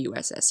perform in the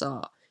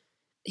USSR.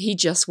 He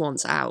just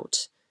wants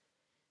out.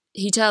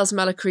 He tells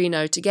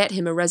Melacrino to get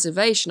him a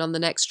reservation on the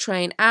next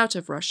train out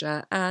of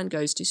Russia and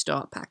goes to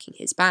start packing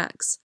his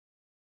bags.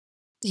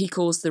 He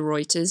calls the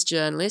Reuters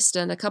journalist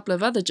and a couple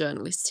of other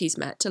journalists he's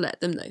met to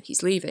let them know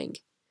he's leaving.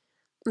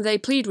 They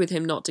plead with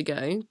him not to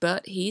go,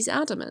 but he's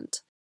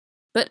adamant.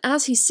 But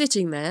as he's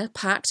sitting there,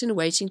 packed and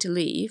waiting to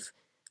leave,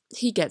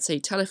 he gets a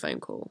telephone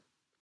call.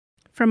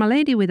 From a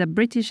lady with a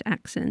British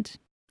accent.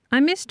 I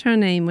missed her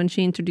name when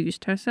she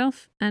introduced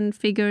herself and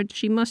figured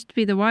she must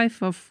be the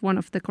wife of one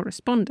of the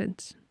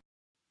correspondents.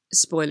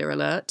 Spoiler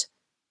alert,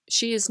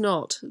 she is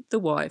not the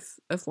wife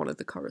of one of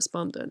the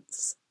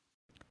correspondents.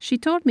 She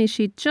told me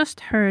she'd just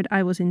heard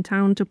I was in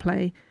town to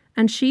play,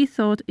 and she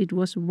thought it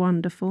was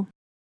wonderful.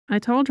 I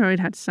told her it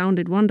had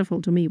sounded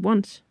wonderful to me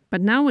once, but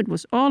now it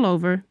was all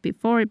over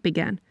before it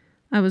began.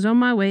 I was on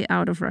my way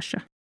out of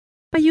Russia.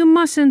 "But you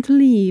mustn't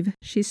leave,"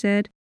 she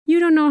said. "You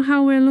don't know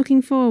how we're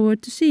looking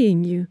forward to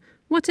seeing you.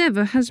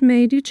 Whatever has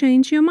made you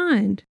change your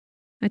mind?"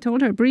 I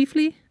told her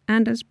briefly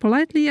and as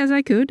politely as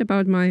I could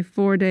about my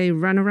 4-day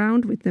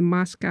runaround with the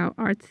Moscow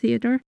Art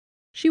Theatre.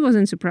 She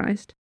wasn't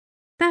surprised.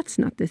 "That's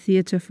not the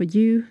theatre for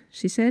you,"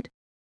 she said.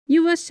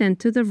 "You were sent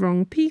to the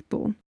wrong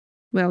people."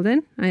 "Well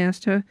then," I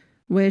asked her,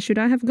 "where should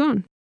I have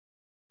gone?"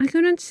 "I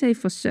couldn't say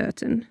for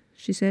certain,"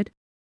 she said,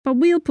 "but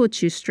we'll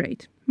put you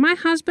straight. My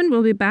husband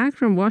will be back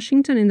from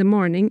Washington in the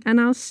morning,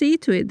 and I'll see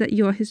to it that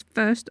you're his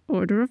first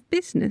order of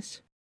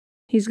business.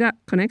 He's got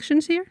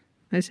connections here?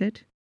 I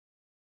said.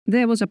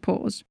 There was a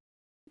pause.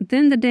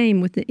 Then the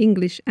dame with the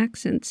English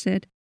accent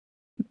said,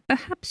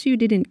 Perhaps you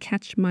didn't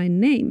catch my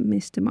name,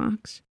 Mr.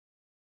 Marks.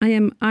 I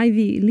am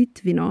Ivy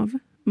Litvinov.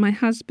 My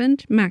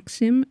husband,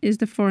 Maxim, is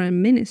the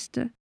foreign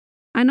minister.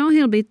 I know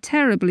he'll be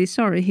terribly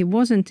sorry he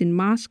wasn't in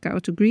Moscow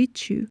to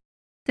greet you.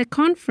 The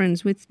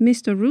conference with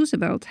Mr.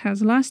 Roosevelt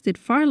has lasted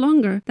far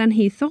longer than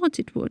he thought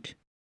it would.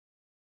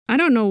 I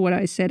don't know what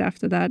I said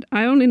after that.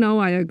 I only know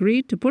I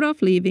agreed to put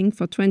off leaving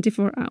for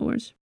 24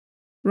 hours.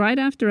 Right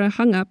after I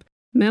hung up,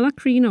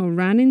 Melacrino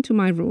ran into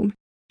my room.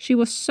 She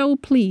was so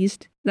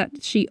pleased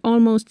that she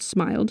almost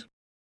smiled.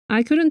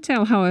 I couldn't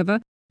tell, however,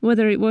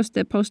 whether it was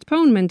the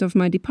postponement of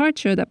my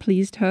departure that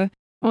pleased her,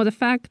 or the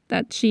fact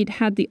that she'd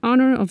had the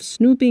honor of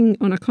snooping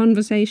on a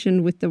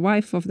conversation with the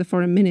wife of the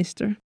foreign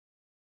minister.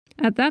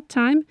 At that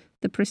time,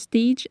 the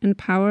prestige and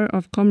power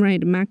of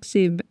Comrade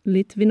Maxim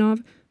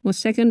Litvinov was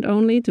second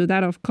only to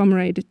that of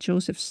Comrade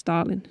Joseph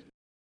Stalin.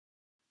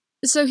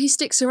 So he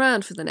sticks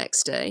around for the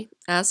next day,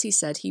 as he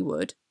said he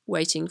would,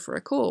 waiting for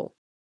a call.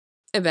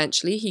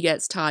 Eventually, he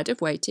gets tired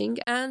of waiting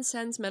and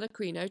sends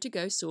Melacrino to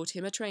go sort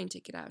him a train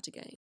ticket out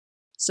again.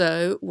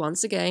 So,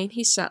 once again,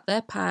 he sat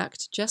there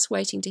packed, just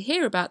waiting to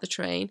hear about the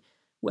train,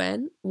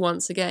 when,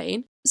 once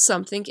again,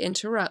 something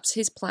interrupts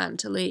his plan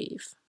to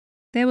leave.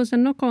 There was a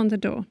knock on the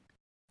door.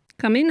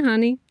 Come in,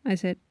 honey, I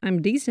said.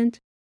 I'm decent.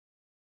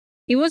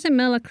 It wasn't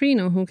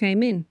Melacrino who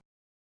came in.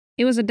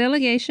 It was a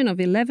delegation of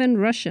 11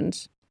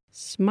 Russians,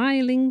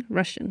 smiling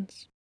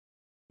Russians.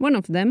 One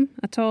of them,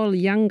 a tall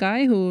young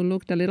guy who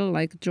looked a little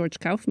like George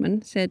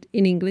Kaufman, said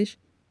in English,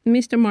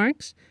 Mr.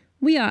 Marks,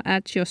 we are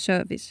at your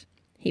service.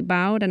 He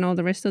bowed, and all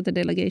the rest of the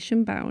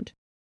delegation bowed.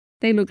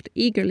 They looked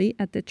eagerly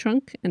at the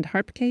trunk and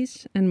harp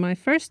case, and my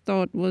first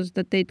thought was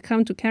that they'd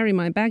come to carry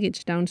my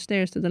baggage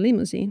downstairs to the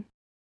limousine.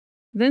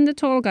 Then the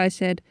tall guy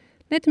said,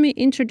 Let me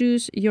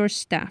introduce your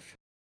staff.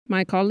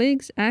 My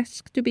colleagues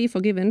ask to be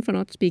forgiven for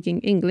not speaking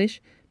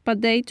English,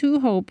 but they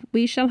too hope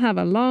we shall have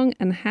a long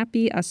and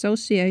happy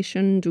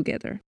association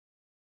together.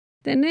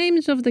 The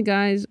names of the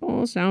guys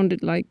all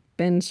sounded like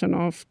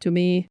Bensonov to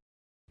me.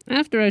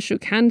 After I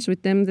shook hands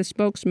with them, the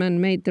spokesman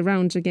made the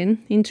rounds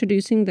again,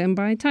 introducing them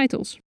by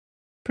titles.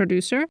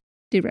 Producer,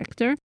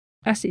 director,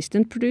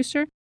 assistant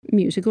producer,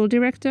 musical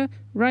director,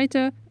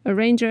 writer,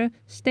 arranger,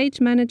 stage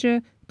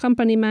manager,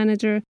 company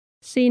manager,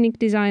 scenic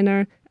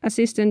designer,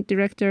 assistant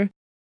director.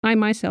 I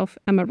myself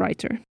am a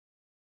writer.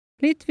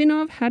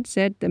 Litvinov had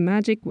said the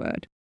magic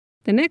word.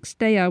 The next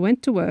day I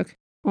went to work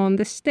on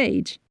the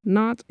stage,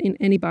 not in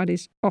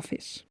anybody's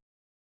office.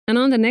 And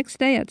on the next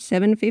day at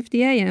 7:50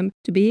 a.m.,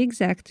 to be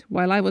exact,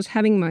 while I was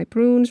having my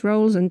prunes,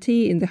 rolls and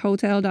tea in the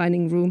hotel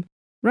dining room,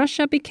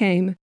 Russia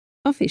became,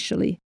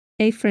 officially,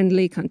 a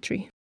friendly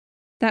country.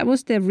 That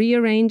was the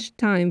rearranged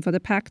time for the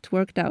pact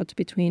worked out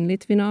between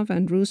Litvinov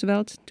and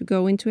Roosevelt to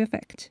go into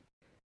effect.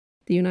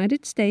 The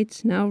United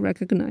States now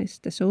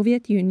recognized the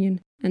Soviet Union,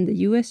 and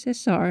the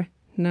USSR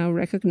now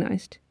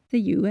recognized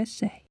the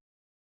USA.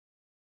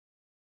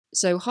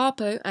 So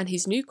Harpo and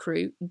his new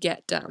crew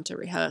get down to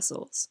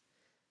rehearsals.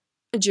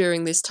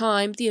 During this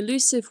time, the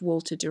elusive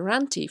Walter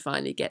Duranty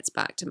finally gets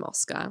back to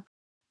Moscow,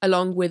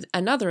 along with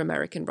another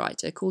American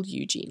writer called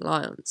Eugene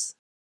Lyons.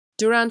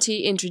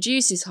 Duranty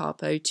introduces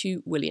Harpo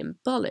to William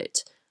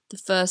Bullitt, the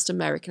first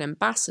American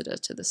ambassador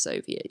to the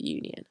Soviet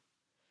Union.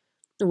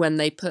 When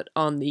they put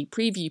on the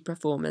preview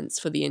performance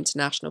for the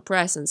international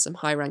press and some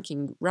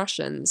high-ranking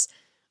Russians,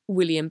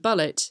 William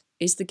Bullitt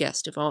is the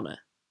guest of honor.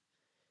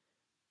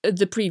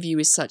 The preview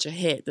is such a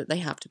hit that they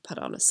have to put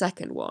on a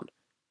second one.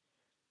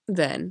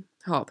 Then,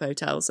 Harpo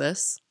tells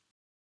us,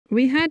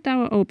 We had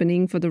our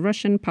opening for the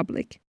Russian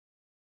public.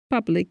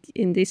 Public,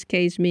 in this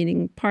case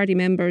meaning party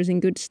members in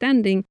good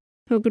standing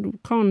who could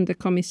con the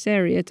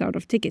commissariat out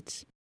of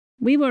tickets.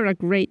 We were a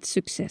great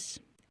success.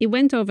 It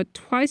went over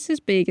twice as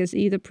big as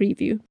either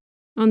preview.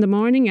 On the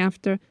morning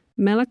after,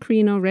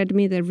 Melacrino read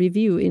me the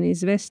review in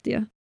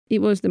Izvestia.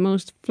 It was the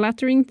most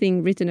flattering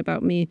thing written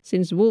about me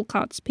since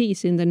Woolcott's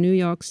piece in the New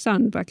York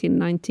Sun back in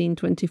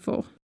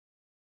 1924.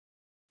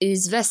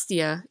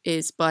 Izvestia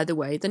is, by the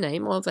way, the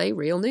name of a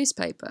real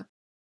newspaper.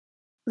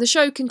 The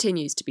show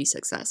continues to be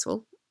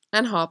successful,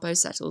 and Harpo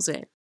settles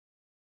in.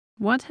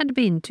 What had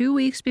been 2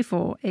 weeks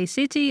before a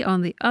city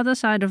on the other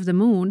side of the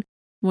moon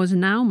was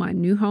now my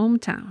new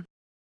hometown.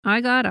 I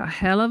got a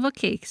hell of a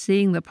kick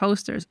seeing the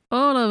posters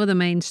all over the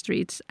main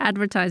streets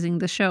advertising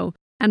the show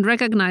and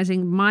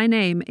recognizing my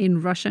name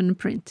in Russian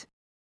print.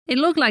 It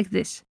looked like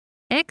this: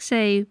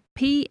 Exapno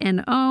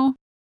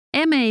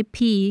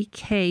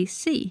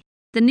Mapcase.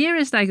 The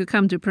nearest I could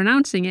come to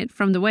pronouncing it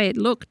from the way it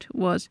looked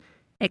was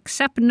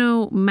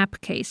Exapno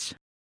Mapcase.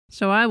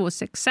 So I was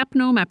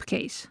Exapno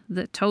Mapcase,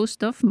 the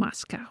toast of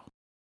Moscow.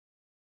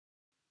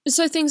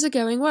 So things are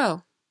going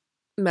well.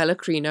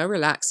 Melacrino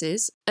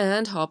relaxes,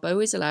 and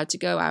Harpo is allowed to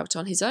go out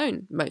on his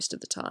own most of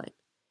the time.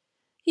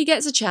 He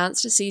gets a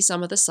chance to see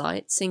some of the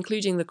sights,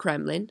 including the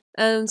Kremlin,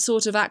 and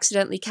sort of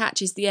accidentally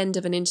catches the end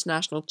of an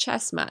international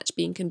chess match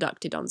being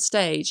conducted on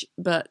stage,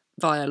 but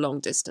via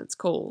long-distance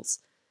calls.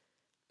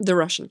 The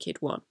Russian kid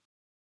won.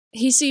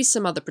 He sees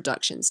some other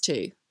productions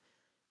too.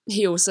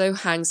 He also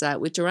hangs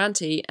out with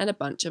Durante and a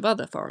bunch of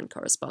other foreign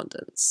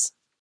correspondents.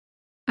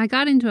 I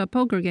got into a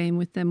poker game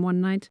with them one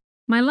night.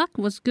 My luck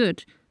was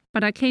good,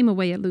 but I came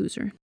away a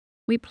loser.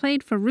 We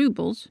played for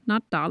rubles,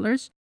 not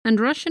dollars, and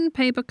Russian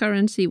paper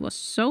currency was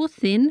so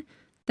thin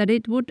that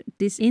it would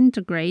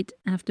disintegrate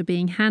after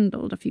being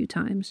handled a few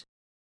times.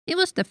 It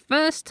was the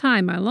first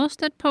time I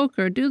lost at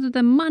poker due to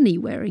the money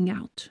wearing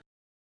out.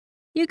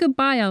 You could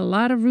buy a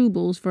lot of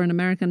rubles for an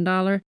American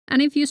dollar,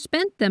 and if you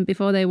spent them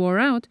before they wore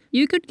out,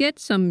 you could get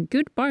some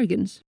good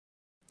bargains.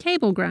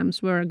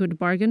 Cablegrams were a good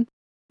bargain.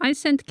 I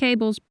sent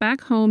cables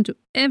back home to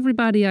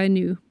everybody I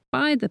knew,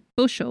 by the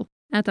bushel,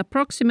 at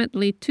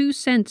approximately 2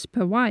 cents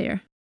per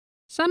wire.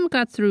 Some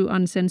got through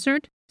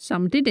uncensored,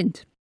 some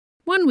didn't.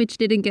 One which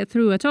didn't get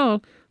through at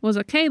all was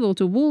a cable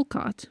to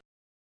Woolcott.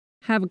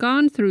 Have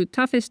gone through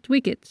toughest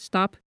wicket,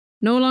 stop.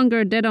 No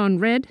longer dead on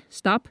red,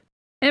 stop.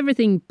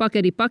 Everything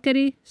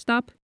buckety,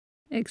 stop.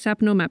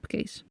 Exapno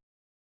Mapcase.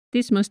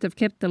 This must have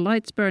kept the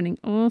lights burning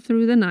all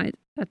through the night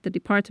at the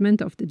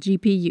department of the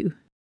GPU.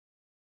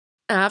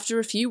 After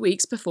a few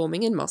weeks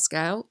performing in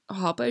Moscow,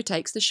 Harpo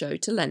takes the show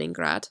to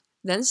Leningrad,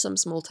 then some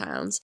small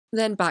towns,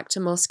 then back to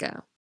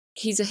Moscow.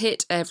 He's a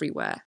hit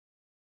everywhere.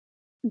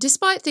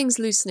 Despite things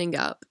loosening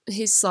up,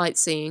 his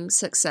sightseeing,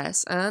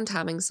 success, and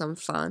having some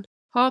fun,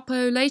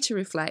 Harpo later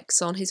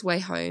reflects on his way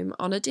home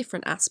on a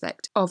different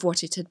aspect of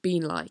what it had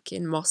been like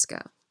in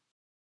Moscow.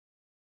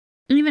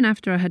 Even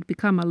after I had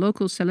become a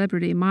local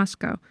celebrity in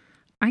Moscow,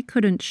 I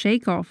couldn't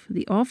shake off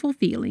the awful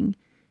feeling,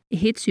 it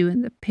hits you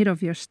in the pit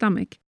of your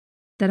stomach,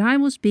 that I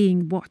was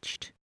being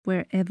watched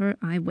wherever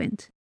I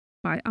went,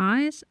 by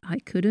eyes I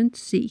couldn't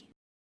see.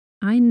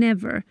 I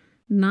never,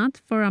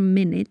 not for a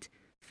minute,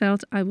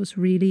 felt I was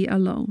really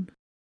alone.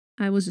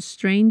 I was a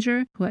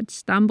stranger who had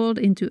stumbled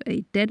into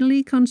a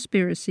deadly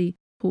conspiracy,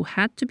 who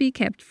had to be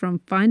kept from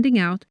finding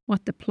out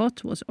what the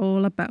plot was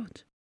all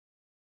about.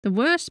 The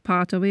worst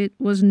part of it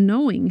was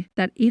knowing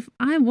that if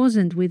I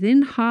wasn't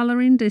within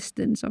hollering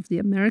distance of the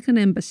American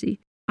embassy,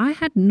 I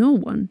had no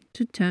one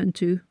to turn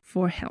to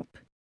for help.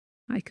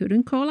 I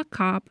couldn't call a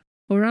cop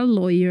or a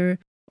lawyer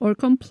or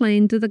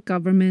complain to the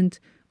government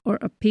or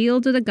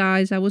appeal to the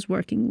guys I was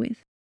working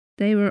with.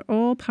 They were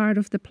all part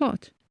of the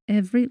plot,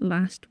 every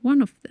last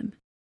one of them.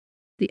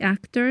 The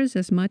actors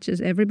as much as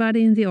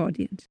everybody in the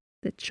audience,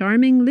 the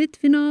charming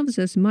Litvinovs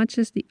as much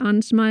as the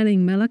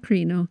unsmiling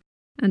Melakrino,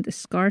 and the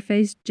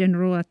scar-faced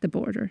general at the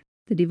border,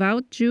 the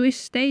devout Jewish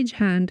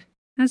stagehand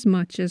as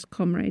much as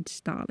Comrade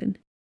Stalin.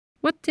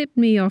 What tipped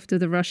me off to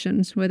the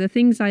Russians were the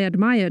things I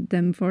admired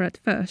them for at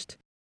first.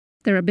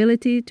 Their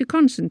ability to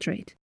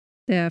concentrate,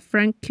 their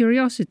frank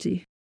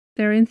curiosity,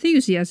 their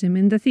enthusiasm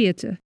in the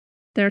theatre,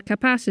 their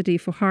capacity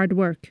for hard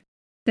work,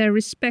 their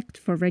respect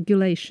for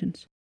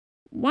regulations.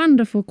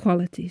 Wonderful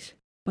qualities,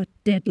 but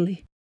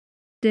deadly.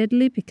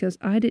 Deadly because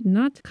I did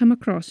not come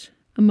across,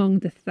 among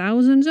the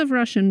thousands of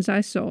Russians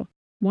I saw,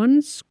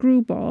 one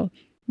screwball,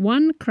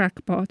 one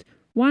crackpot,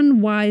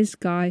 one wise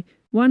guy,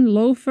 one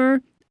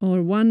loafer,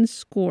 or one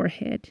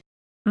scorehead.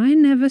 I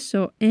never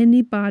saw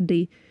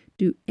anybody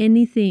do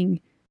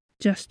anything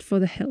just for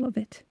the hell of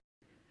it.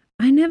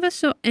 I never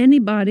saw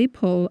anybody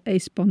pull a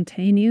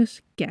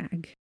spontaneous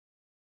gag.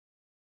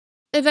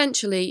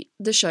 Eventually,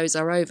 the shows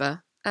are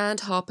over, and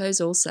Harpo's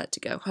all set to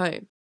go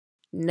home.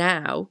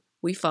 Now,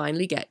 we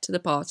finally get to the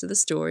part of the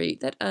story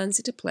that earns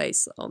it a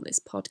place on this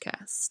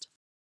podcast.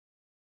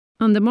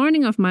 On the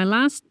morning of my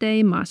last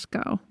day in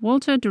Moscow,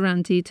 Walter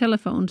Durante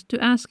telephoned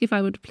to ask if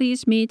I would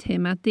please meet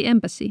him at the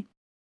embassy.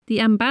 The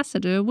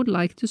ambassador would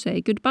like to say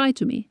goodbye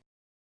to me.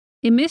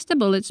 In Mr.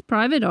 Bullett's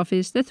private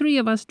office, the three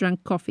of us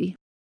drank coffee,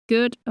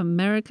 good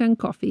American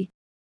coffee,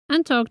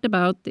 and talked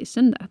about this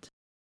and that.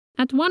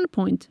 At one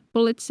point,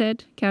 Bullitt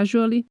said,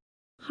 casually,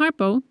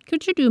 "Harpo,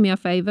 could you do me a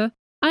favor?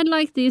 I'd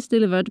like these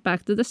delivered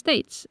back to the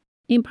States,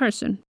 in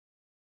person."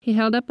 He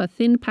held up a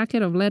thin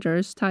packet of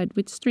letters tied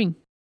with string.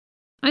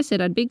 I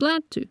said I'd be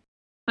glad to.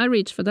 I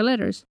reached for the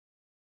letters.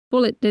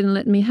 Bullitt didn't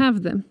let me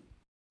have them.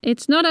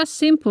 "It's not as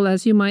simple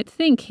as you might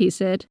think," he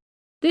said.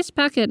 "This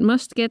packet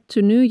must get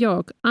to New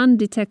York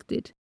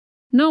undetected.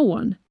 No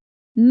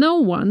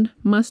one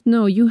must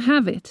know you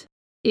have it.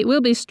 It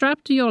will be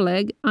strapped to your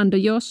leg under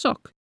your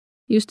sock.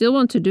 You still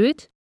want to do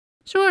it?"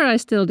 Sure, I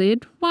still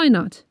did. Why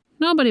not?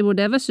 Nobody would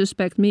ever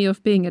suspect me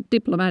of being a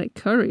diplomatic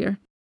courier.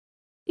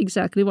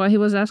 Exactly why he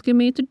was asking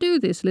me to do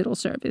this little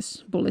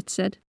service, Bullitt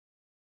said.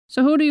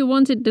 "So who do you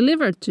want it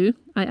delivered to?"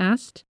 I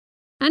asked.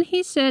 And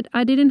he said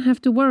I didn't have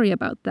to worry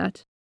about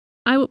that.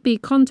 I would be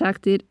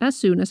contacted as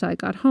soon as I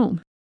got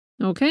home.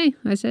 "Okay,"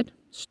 I said.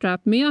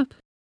 "Strap me up."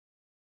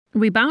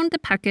 We bound the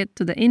packet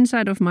to the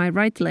inside of my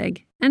right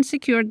leg and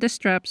secured the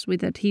straps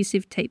with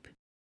adhesive tape.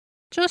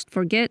 "Just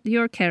forget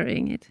you're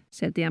carrying it,"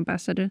 said the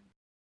ambassador.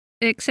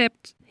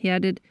 "Except," he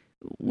added,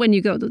 "when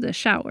you go to the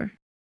shower."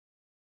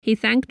 He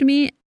thanked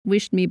me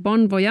wished me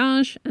bon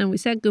voyage, and we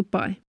said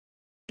goodbye.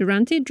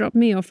 Durante dropped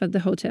me off at the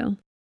hotel.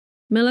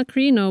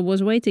 Melacrino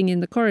was waiting in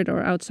the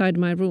corridor outside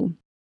my room.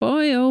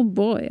 Boy, oh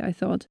boy, I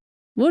thought.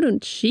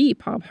 Wouldn't she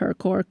pop her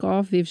cork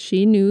off if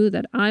she knew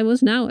that I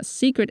was now a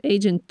secret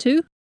agent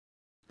too?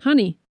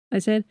 Honey, I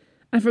said,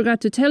 I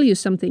forgot to tell you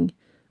something.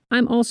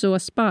 I'm also a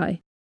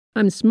spy.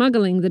 I'm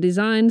smuggling the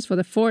designs for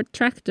the Ford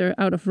tractor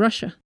out of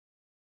Russia.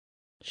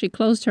 She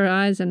closed her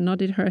eyes and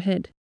nodded her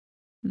head.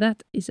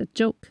 That is a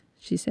joke,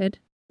 she said,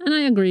 and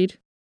I agreed.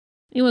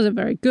 It wasn't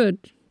very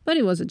good, but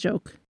it was a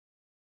joke.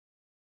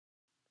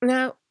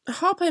 Now,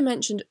 Harpo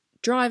mentioned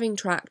driving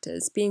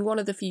tractors being one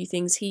of the few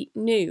things he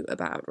knew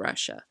about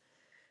Russia,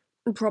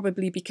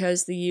 probably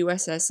because the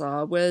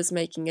USSR was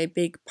making a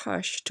big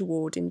push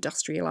toward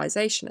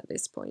industrialization at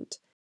this point.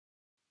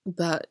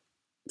 But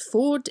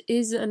Ford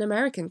is an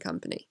American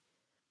company.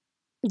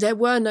 There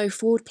were no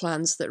Ford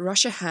plans that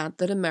Russia had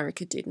that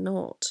America did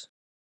not.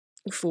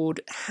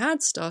 Ford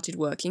had started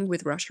working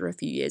with Russia a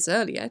few years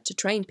earlier to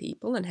train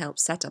people and help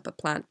set up a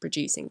plant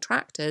producing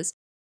tractors,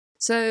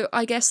 so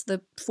I guess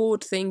the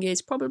Ford thing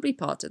is probably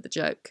part of the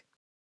joke.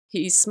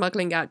 He's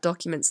smuggling out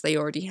documents they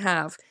already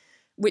have,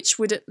 which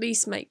would at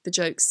least make the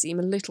joke seem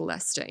a little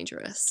less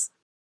dangerous.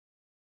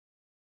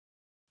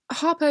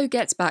 Harpo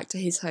gets back to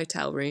his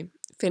hotel room,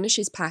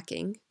 finishes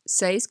packing,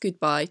 says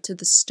goodbye to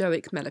the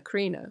stoic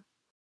Melacrino.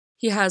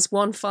 He has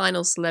one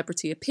final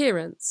celebrity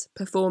appearance,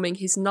 performing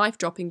his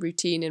knife-dropping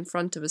routine in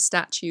front of a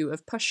statue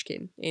of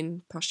Pushkin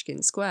in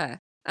Pushkin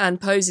Square,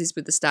 and poses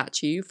with the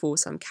statue for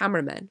some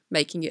cameramen,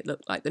 making it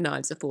look like the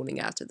knives are falling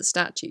out of the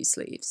statue's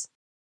sleeves.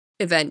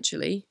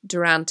 Eventually,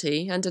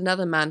 Durante and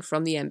another man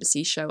from the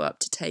embassy show up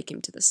to take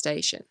him to the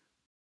station.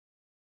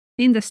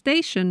 In the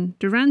station,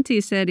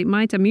 Durante said it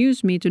might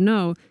amuse me to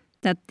know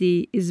that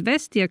the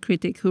Izvestia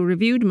critic who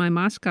reviewed my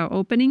Moscow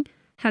opening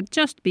had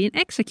just been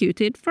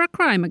executed for a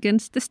crime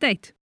against the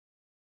state.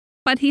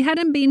 But he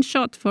hadn't been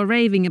shot for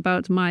raving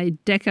about my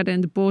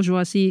decadent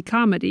bourgeoisie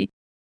comedy.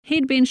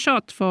 He'd been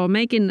shot for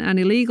making an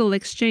illegal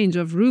exchange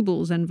of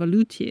rubles and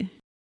valutie.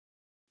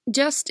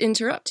 Just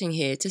interrupting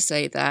here to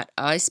say that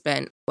I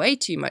spent way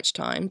too much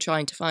time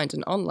trying to find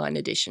an online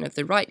edition of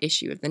the right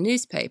issue of the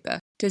newspaper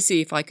to see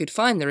if I could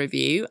find the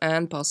review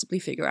and possibly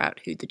figure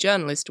out who the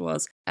journalist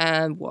was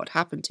and what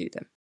happened to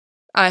them.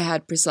 I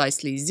had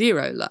precisely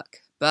zero luck,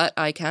 but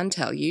I can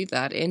tell you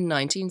that in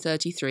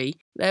 1933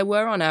 there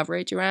were on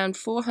average around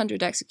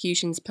 400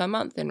 executions per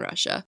month in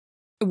Russia.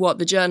 What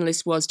the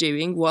journalist was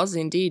doing was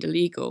indeed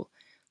illegal.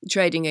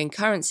 Trading in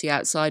currency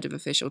outside of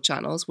official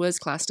channels was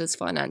classed as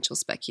financial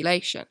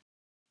speculation.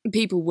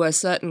 People were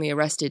certainly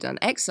arrested and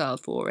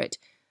exiled for it,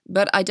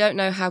 but I don't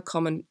know how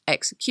common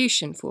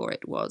execution for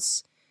it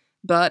was.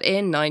 But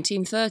in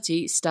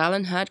 1930,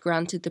 Stalin had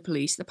granted the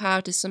police the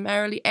power to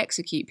summarily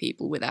execute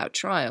people without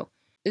trial,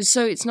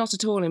 so it's not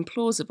at all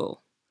implausible.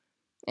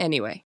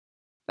 Anyway,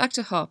 back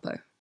to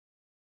Harpo.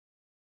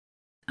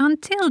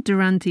 Until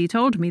Durante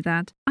told me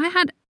that, I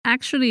had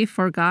actually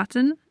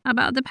forgotten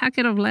about the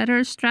packet of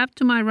letters strapped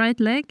to my right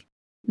leg.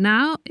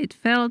 Now it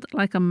felt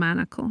like a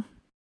manacle.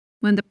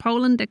 When the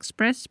Poland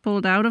Express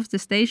pulled out of the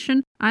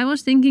station, I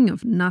was thinking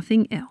of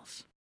nothing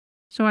else.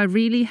 So I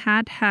really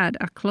had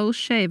a close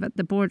shave at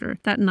the border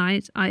that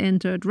night I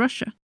entered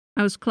Russia.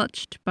 I was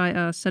clutched by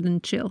a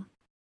sudden chill.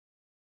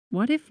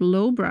 What if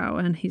Lowbrow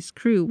and his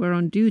crew were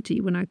on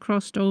duty when I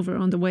crossed over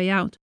on the way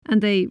out,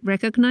 and they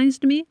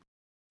recognized me?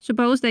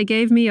 Suppose they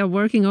gave me a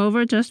working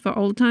over just for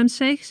old time's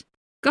sakes?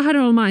 God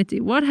almighty,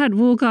 what had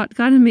Woolgott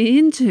gotten me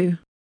into?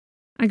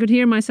 I could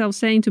hear myself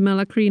saying to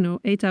Melacrino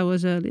 8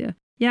 hours earlier,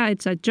 "Yeah,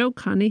 it's a joke,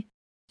 honey."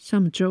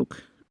 Some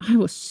joke. I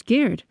was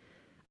scared.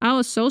 I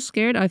was so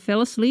scared I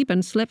fell asleep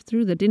and slept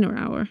through the dinner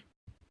hour.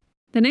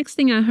 The next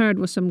thing I heard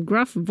was some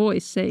gruff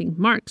voice saying,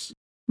 "Marx!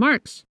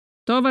 Marx!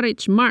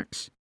 Tovarich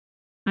Marx!"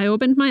 I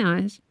opened my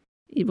eyes.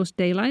 It was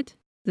daylight.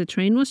 The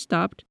train was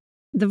stopped.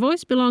 The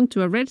voice belonged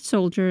to a red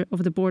soldier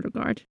of the border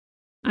guard.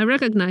 I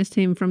recognized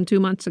him from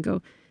 2 months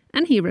ago,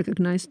 and he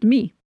recognized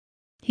me.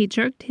 He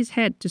jerked his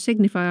head to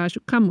signify I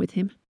should come with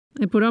him.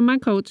 I put on my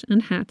coat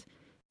and hat,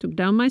 took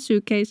down my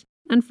suitcase,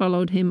 and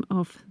followed him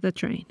off the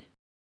train.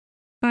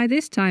 By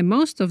this time,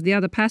 most of the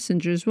other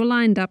passengers were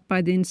lined up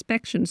by the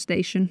inspection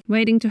station,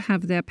 waiting to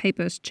have their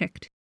papers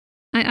checked.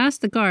 I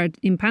asked the guard,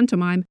 in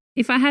pantomime,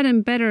 if I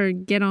hadn't better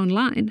get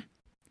online.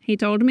 He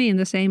told me in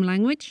the same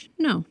language,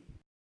 no.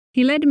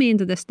 He led me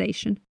into the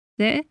station.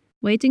 There,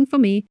 waiting for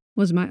me,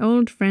 was my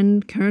old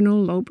friend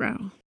Colonel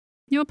Lowbrow.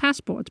 "Your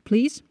passport,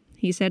 please,"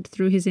 he said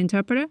through his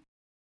interpreter.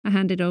 I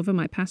handed over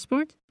my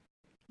passport.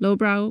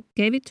 Lowbrow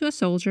gave it to a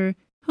soldier,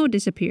 who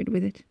disappeared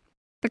with it.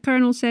 The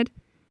colonel said,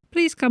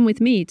 "Please come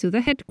with me to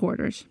the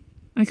headquarters."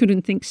 I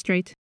couldn't think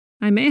straight.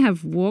 I may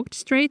have walked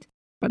straight,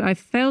 but I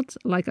felt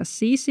like a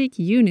seasick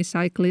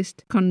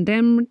unicyclist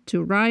condemned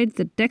to ride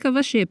the deck of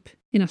a ship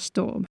in a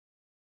storm.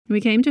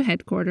 We came to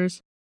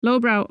headquarters.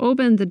 Lowbrow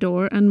opened the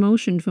door and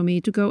motioned for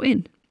me to go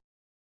in.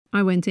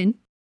 I went in.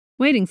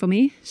 Waiting for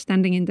me,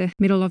 standing in the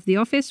middle of the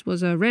office,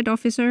 was a red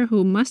officer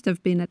who must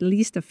have been at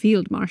least a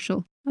field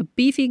marshal, a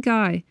beefy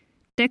guy,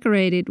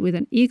 decorated with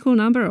an equal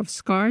number of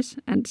scars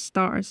and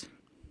stars.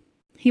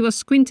 He was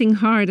squinting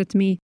hard at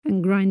me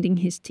and grinding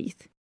his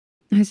teeth.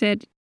 I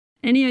said,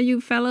 "Any of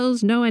you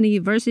fellows know any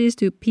verses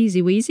to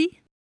Peasy Weasy?"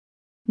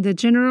 The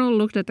general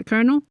looked at the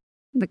colonel.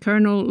 The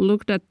colonel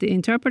looked at the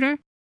interpreter.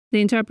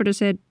 The interpreter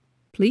said,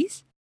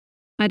 "Please?"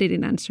 I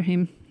didn't answer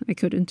him. I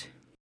couldn't.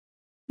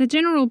 The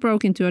general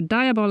broke into a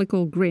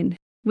diabolical grin,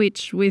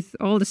 which, with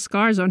all the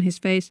scars on his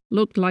face,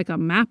 looked like a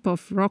map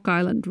of Rock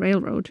Island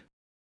Railroad.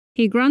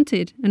 He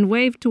grunted and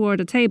waved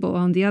toward a table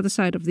on the other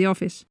side of the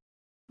office.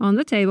 On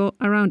the table,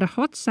 around a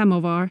hot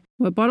samovar,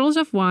 were bottles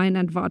of wine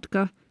and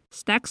vodka,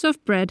 stacks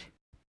of bread,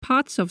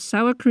 pots of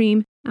sour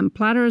cream, and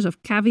platters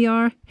of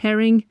caviar,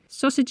 herring,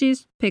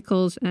 sausages,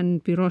 pickles,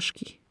 and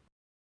piroshki.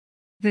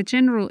 The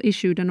general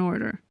issued an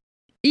order.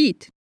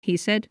 "Eat," he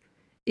said.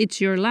 "It's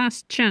your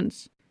last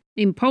chance.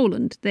 In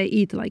Poland, they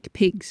eat like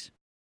pigs."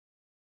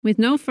 With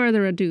no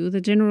further ado,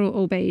 the general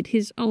obeyed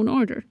his own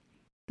order.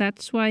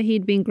 That's why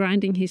he'd been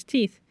grinding his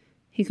teeth.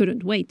 He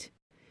couldn't wait.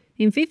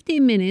 In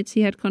 15 minutes,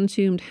 he had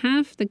consumed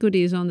half the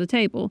goodies on the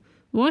table,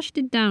 washed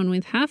it down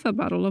with half a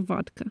bottle of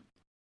vodka.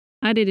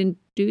 I didn't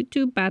do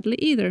too badly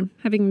either,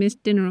 having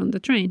missed dinner on the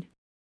train.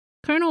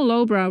 Colonel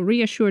Lowbrow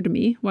reassured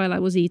me, while I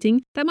was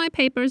eating, that my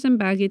papers and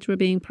baggage were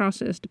being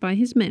processed by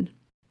his men.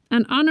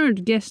 An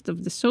honored guest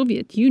of the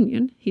Soviet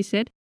Union, he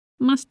said,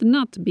 must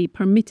not be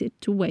permitted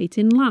to wait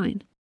in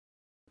line.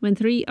 When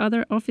 3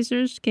 other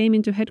officers came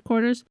into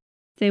headquarters,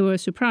 they were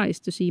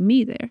surprised to see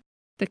me there.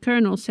 The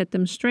colonel set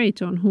them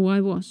straight on who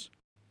I was.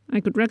 I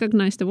could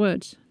recognize the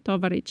words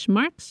Tovarich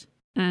Marx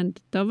and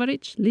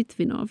Tovarich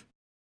Litvinov.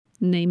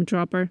 Name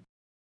dropper.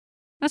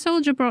 A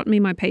soldier brought me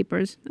my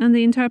papers, and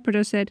the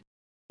interpreter said,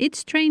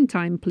 "It's train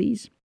time,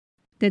 please."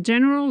 The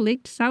general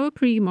licked sour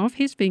cream off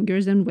his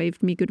fingers and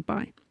waved me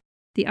goodbye.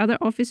 The other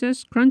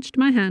officers crunched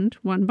my hand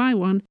one by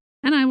one,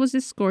 and I was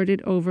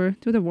escorted over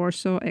to the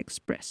Warsaw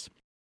Express.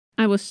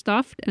 I was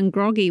stuffed and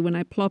groggy when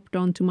I plopped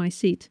onto my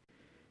seat.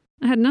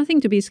 I had nothing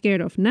to be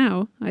scared of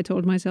now, I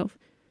told myself,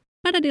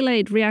 but a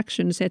delayed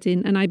reaction set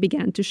in and I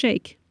began to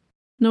shake.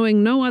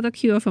 Knowing no other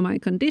cure for my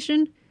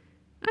condition,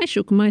 I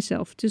shook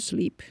myself to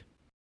sleep.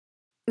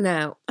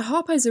 Now,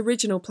 Harpo's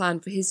original plan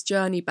for his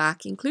journey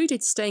back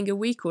included staying a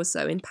week or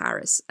so in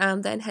Paris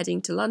and then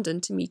heading to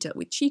London to meet up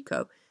with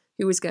Chico,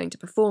 who was going to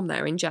perform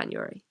there in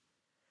January.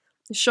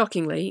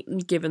 Shockingly,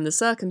 given the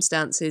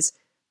circumstances,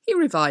 he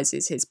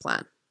revises his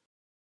plan.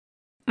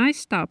 I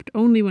stopped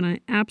only when I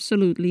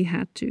absolutely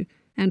had to,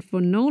 and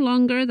for no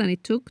longer than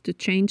it took to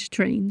change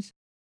trains.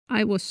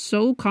 I was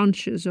so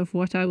conscious of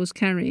what I was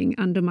carrying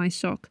under my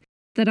sock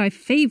that I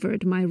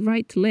favored my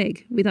right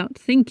leg without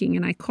thinking,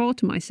 and I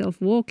caught myself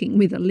walking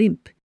with a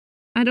limp.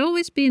 I'd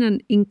always been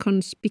an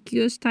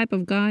inconspicuous type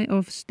of guy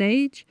off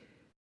stage,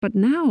 but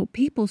now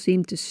people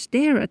seemed to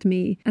stare at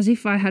me as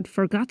if I had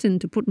forgotten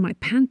to put my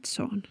pants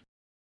on.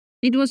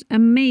 It was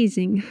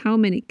amazing how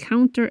many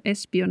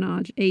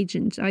counter-espionage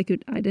agents I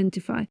could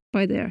identify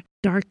by their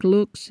dark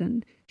looks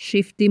and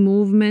shifty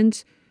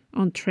movements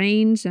on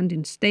trains and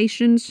in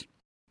stations.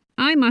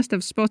 I must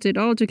have spotted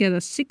altogether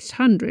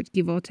 600,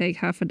 give or take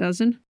half a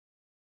dozen.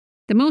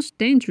 The most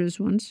dangerous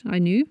ones, I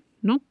knew,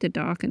 not the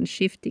dark and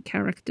shifty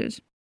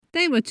characters.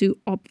 They were too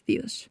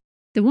obvious.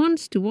 The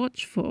ones to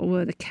watch for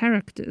were the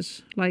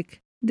characters,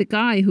 like the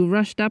guy who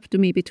rushed up to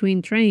me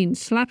between trains,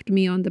 slapped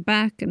me on the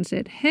back and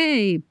said,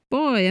 "Hey,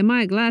 boy, am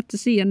I glad to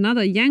see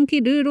another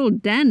Yankee Doodle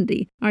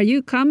dandy. Are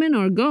you coming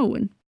or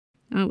going?"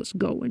 I was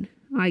going.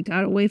 I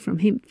got away from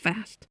him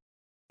fast.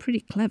 Pretty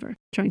clever,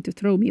 trying to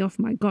throw me off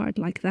my guard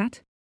like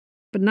that.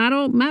 But not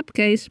old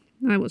Mapcase.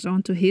 I was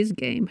onto his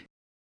game.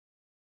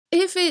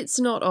 If it's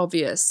not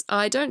obvious,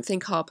 I don't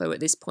think Harpo at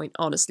this point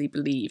honestly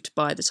believed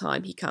by the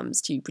time he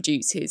comes to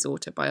produce his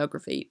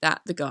autobiography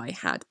that the guy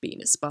had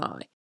been a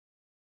spy.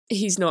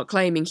 He's not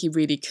claiming he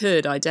really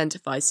could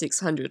identify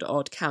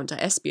 600-odd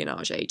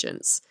counter-espionage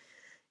agents.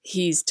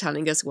 He's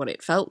telling us what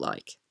it felt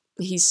like.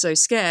 He's so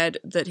scared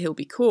that he'll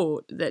be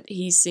caught that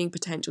he's seeing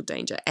potential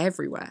danger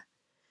everywhere.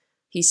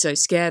 He's so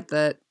scared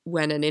that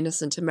when an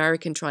innocent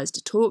American tries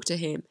to talk to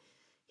him,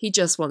 he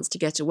just wants to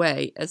get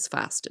away as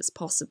fast as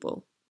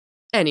possible.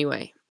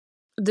 Anyway,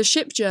 the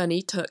ship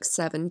journey took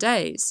 7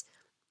 days,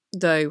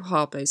 though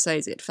Harpo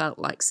says it felt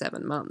like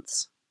 7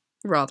 months.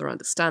 Rather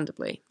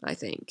understandably, I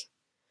think.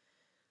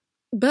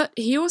 But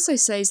he also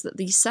says that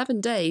the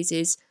 7 days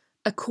is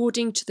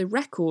according to the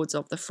records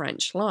of the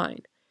French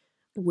line,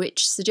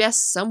 which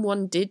suggests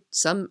someone did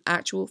some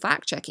actual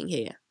fact-checking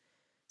here,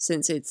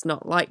 since it's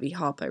not likely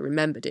Harpo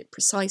remembered it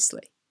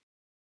precisely.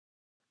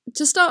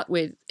 To start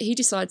with, he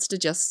decides to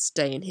just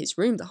stay in his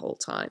room the whole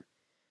time.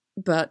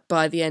 But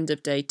by the end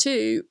of day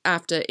 2,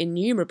 after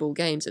innumerable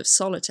games of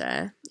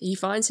solitaire, he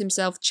finds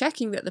himself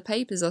checking that the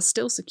papers are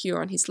still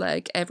secure on his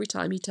leg every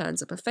time he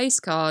turns up a face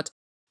card,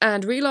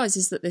 and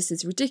realises that this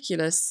is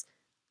ridiculous,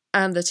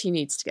 and that he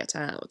needs to get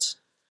out.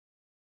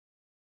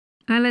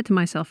 I let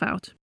myself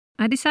out.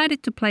 I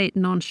decided to play it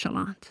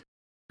nonchalant.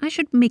 I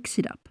should mix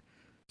it up,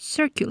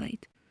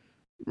 circulate,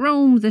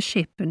 roam the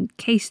ship and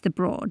case the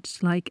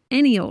Broads like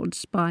any old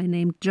spy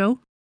named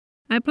Joe.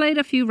 I played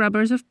a few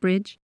rubbers of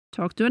bridge,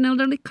 talked to an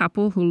elderly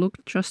couple who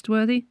looked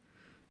trustworthy,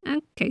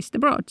 and cased the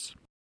broads.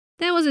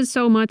 There wasn't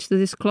so much to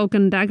this cloak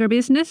and dagger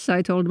business,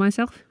 I told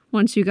myself,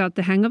 once you got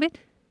the hang of it.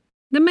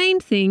 The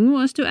main thing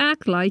was to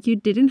act like you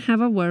didn't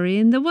have a worry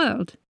in the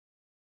world.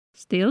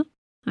 Still,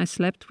 I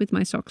slept with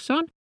my socks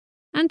on,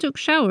 and took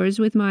showers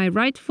with my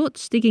right foot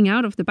sticking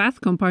out of the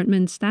bath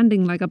compartment,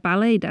 standing like a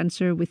ballet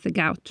dancer with the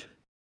gout.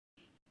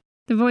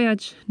 The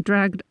voyage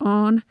dragged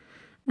on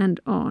and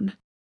on.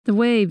 The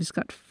waves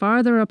got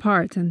farther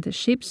apart and the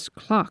ship's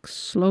clock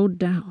slowed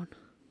down.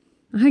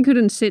 I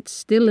couldn't sit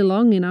still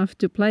long enough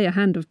to play a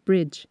hand of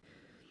bridge.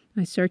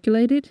 I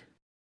circulated,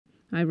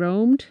 I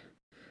roamed,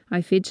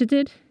 I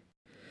fidgeted.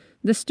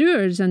 The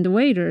stewards and the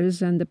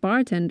waiters and the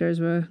bartenders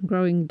were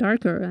growing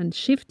darker and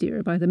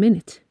shiftier by the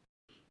minute.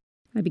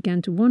 I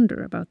began to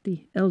wonder about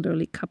the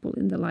elderly couple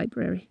in the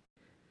library.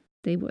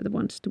 They were the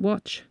ones to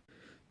watch,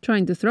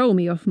 trying to throw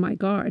me off my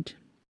guard.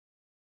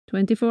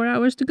 24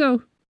 hours to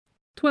go.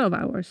 12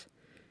 hours.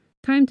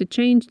 Time to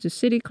change to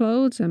city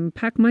clothes and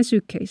pack my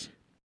suitcase.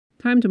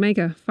 Time to make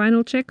a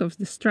final check of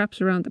the straps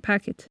around the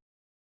packet.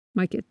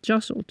 Might get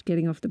jostled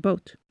getting off the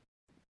boat.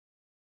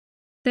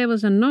 There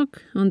was a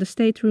knock on the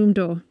stateroom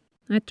door.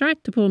 I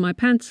tried to pull my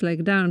pants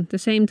leg down the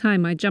same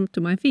time I jumped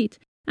to my feet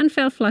and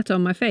fell flat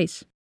on my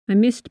face. I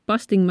missed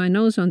busting my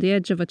nose on the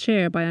edge of a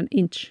chair by an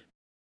inch.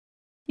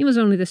 It was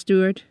only the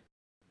steward.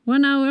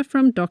 1 hour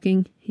from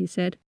docking, he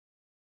said.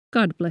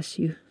 God bless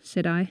you,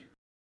 said I.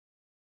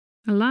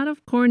 A lot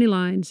of corny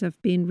lines have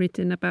been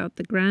written about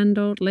the grand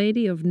old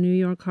lady of New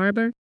York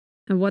Harbor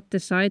and what the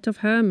sight of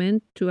her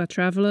meant to a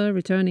traveler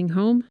returning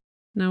home.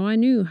 Now I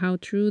knew how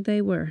true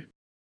they were.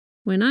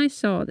 When I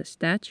saw the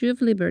Statue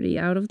of Liberty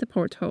out of the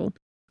porthole,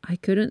 I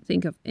couldn't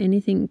think of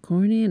anything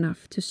corny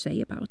enough to say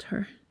about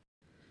her.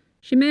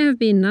 She may have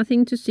been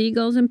nothing to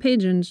seagulls and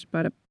pigeons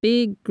but a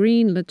big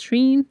green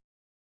latrine,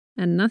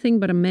 and nothing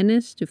but a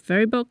menace to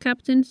ferryboat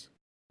captains,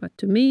 but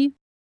to me,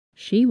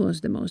 she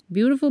was the most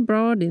beautiful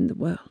broad in the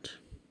world.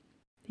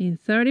 In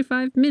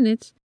 35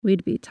 minutes,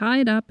 we'd be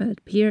tied up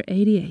at Pier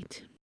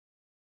 88.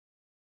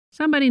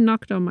 Somebody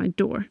knocked on my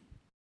door.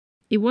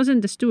 It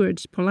wasn't the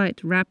steward's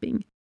polite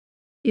rapping.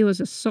 It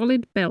was a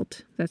solid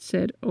belt that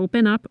said,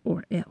 "Open up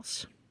or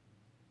else."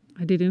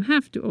 I didn't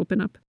have to open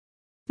up.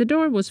 The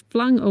door was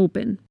flung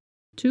open.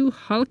 2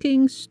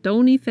 hulking,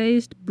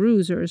 stony-faced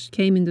bruisers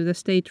came into the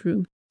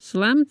stateroom,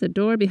 slammed the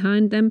door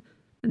behind them,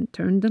 and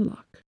turned the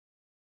lock.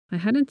 I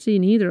hadn't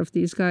seen either of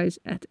these guys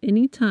at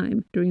any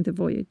time during the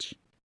voyage.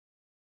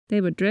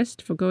 They were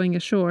dressed for going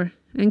ashore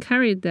and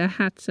carried their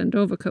hats and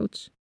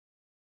overcoats.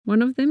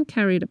 One of them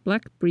carried a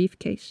black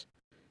briefcase.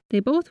 They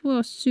both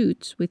wore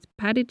suits with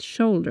padded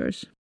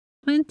shoulders,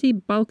 plenty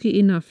bulky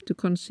enough to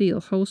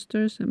conceal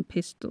holsters and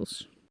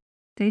pistols.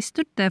 They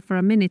stood there for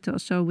a minute or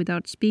so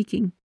without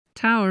speaking,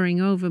 towering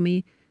over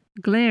me,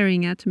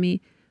 glaring at me,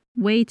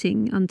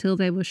 waiting until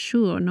they were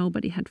sure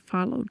nobody had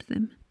followed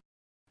them.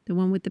 The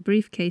one with the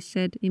briefcase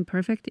said in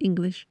perfect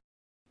English,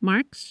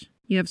 "Marks,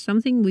 you have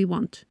something we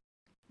want.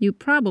 You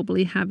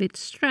probably have it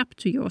strapped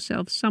to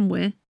yourself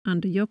somewhere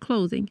under your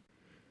clothing.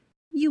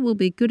 You will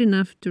be good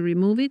enough to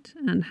remove it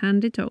and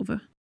hand it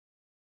over."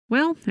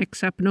 Well,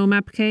 Exapno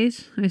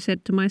Mapcase, I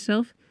said to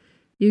myself.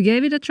 You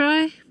gave it a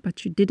try,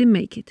 but you didn't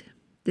make it.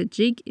 The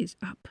jig is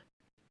up.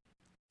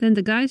 Then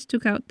the guys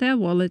took out their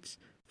wallets,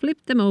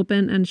 flipped them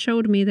open, and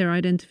showed me their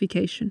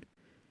identification.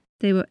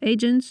 They were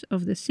agents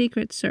of the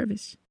Secret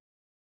Service.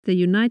 The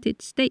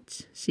United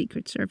States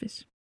Secret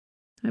Service.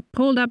 I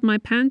pulled up my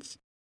pants,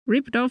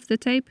 ripped off the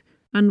tape,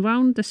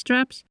 unwound the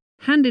straps,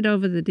 handed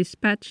over the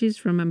dispatches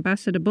from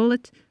Ambassador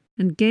Bullet,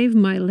 and gave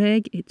my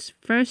leg its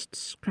first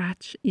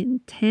scratch in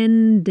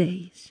 10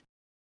 days.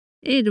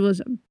 It was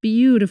a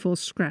beautiful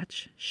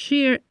scratch,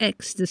 sheer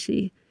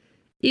ecstasy.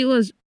 It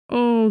was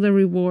all the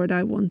reward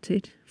I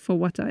wanted for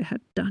what I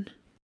had done.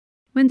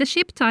 When the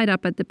ship tied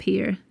up at the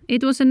pier,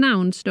 it was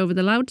announced over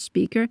the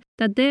loudspeaker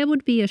that there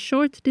would be a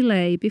short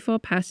delay before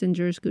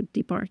passengers could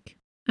debark.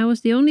 I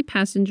was the only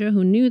passenger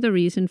who knew the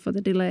reason for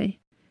the delay.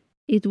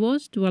 It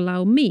was to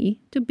allow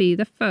me to be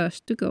the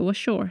first to go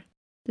ashore.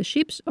 The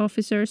ship's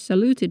officer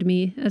saluted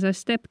me as I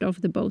stepped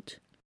off the boat.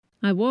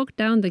 I walked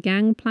down the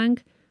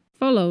gangplank,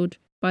 followed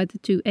by the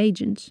 2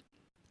 agents.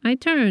 I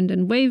turned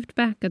and waved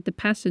back at the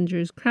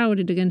passengers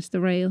crowded against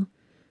the rail.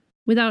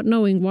 Without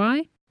knowing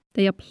why,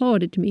 they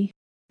applauded me.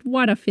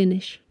 What a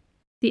finish!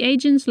 The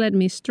agents led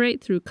me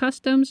straight through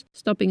customs,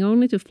 stopping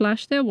only to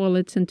flash their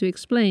wallets and to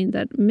explain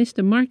that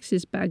Mr.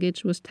 Marx's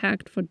baggage was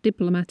tagged for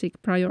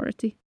diplomatic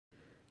priority.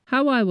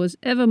 How I was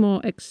ever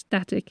more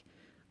ecstatic,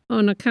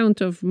 on account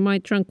of my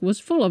trunk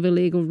was full of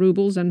illegal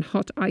rubles and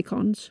hot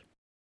icons.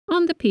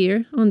 On the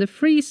pier, on the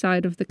free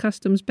side of the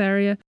customs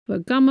barrier, were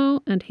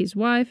Gummo and his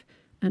wife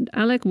and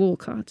Alec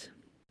Woolcott.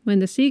 When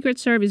the Secret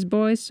Service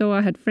boys saw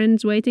I had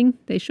friends waiting,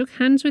 they shook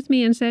hands with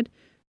me and said,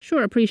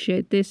 "Sure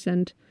appreciate this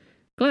and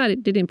glad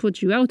it didn't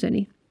put you out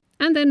any,"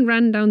 and then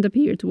ran down the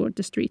pier toward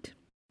the street.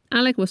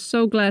 Alec was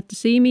so glad to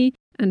see me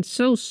and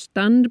so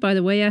stunned by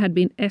the way I had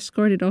been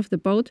escorted off the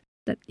boat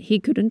that he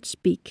couldn't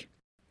speak.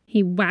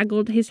 He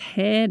waggled his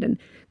head and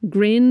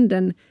grinned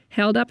and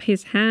held up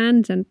his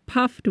hands and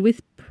puffed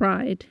with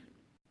pride.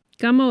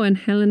 Gummo and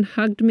Helen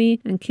hugged me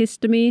and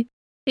kissed me.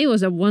 It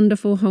was a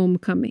wonderful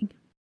homecoming.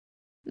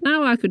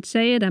 Now I could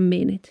say it and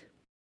mean it.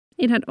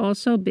 It had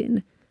also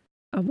been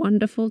a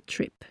wonderful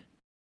trip.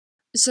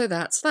 So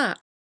that's that.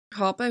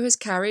 Harpo has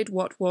carried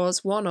what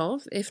was one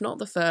of, if not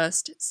the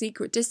first,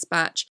 secret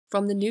dispatch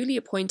from the newly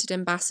appointed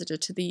ambassador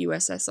to the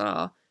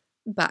USSR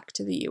back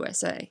to the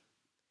USA.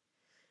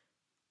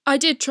 I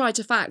did try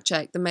to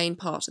fact-check the main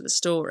part of the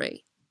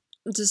story.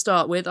 To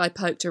start with, I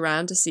poked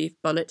around to see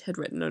if Bullitt had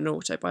written an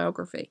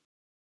autobiography.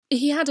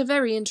 He had a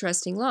very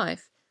interesting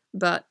life,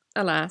 but,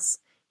 alas,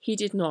 he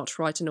did not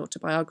write an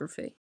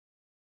autobiography.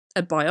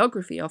 A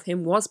biography of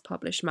him was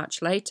published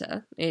much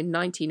later, in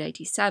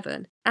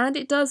 1987, and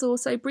it does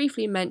also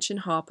briefly mention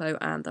Harpo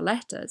and the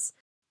letters.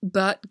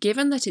 But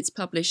given that it's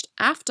published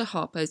after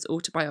Harpo's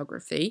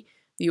autobiography,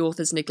 the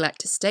authors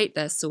neglect to state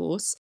their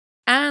source,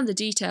 and the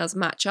details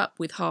match up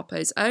with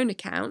Harpo's own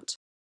account,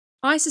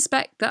 I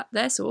suspect that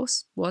their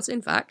source was,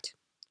 in fact,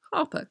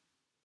 Harpo.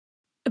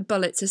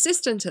 Bullitt's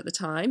assistant at the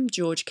time,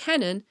 George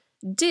Kennan,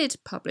 did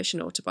publish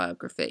an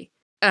autobiography,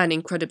 an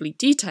incredibly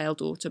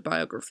detailed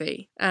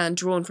autobiography, and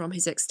drawn from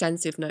his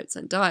extensive notes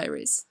and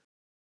diaries.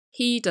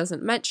 He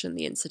doesn't mention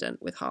the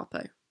incident with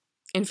Harpo.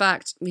 In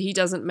fact, he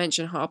doesn't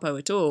mention Harpo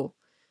at all.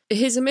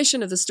 His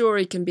omission of the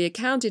story can be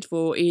accounted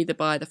for either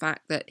by the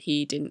fact that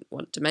he didn't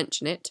want to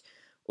mention it,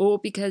 or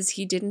because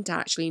he didn't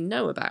actually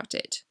know about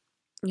it.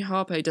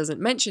 Harpo doesn't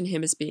mention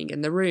him as being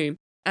in the room,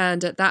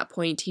 and at that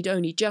point he'd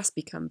only just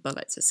become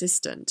Bullitt's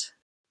assistant.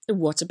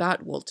 What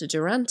about Walter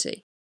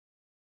Duranty?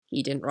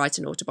 He didn't write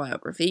an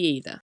autobiography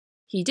either.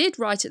 He did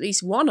write at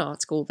least one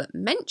article that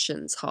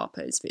mentions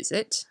Harpo's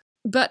visit,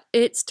 but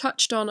it's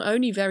touched on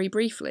only very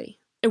briefly.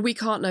 We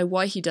can't know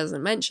why he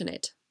doesn't mention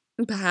it.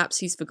 Perhaps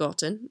he's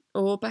forgotten,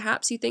 or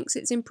perhaps he thinks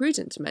it's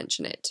imprudent to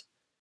mention it.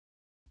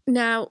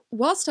 Now,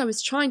 whilst I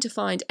was trying to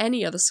find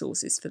any other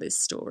sources for this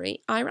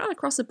story, I ran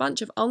across a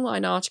bunch of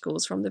online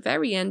articles from the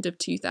very end of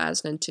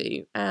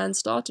 2002 and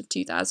start of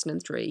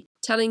 2003,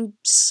 telling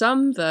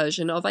some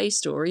version of a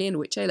story in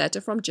which a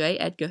letter from J.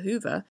 Edgar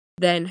Hoover,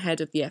 then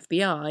head of the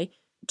FBI,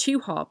 to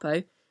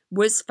Harpo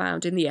was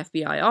found in the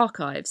FBI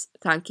archives,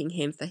 thanking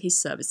him for his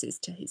services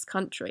to his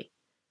country.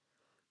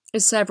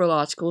 Several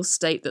articles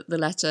state that the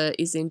letter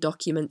is in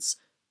documents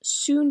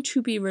soon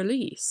to be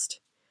released,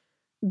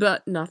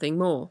 but nothing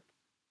more.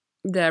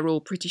 They're all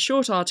pretty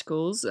short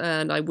articles,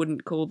 and I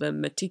wouldn't call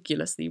them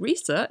meticulously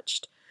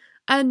researched,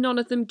 and none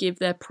of them give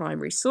their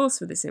primary source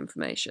for this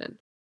information.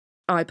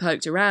 I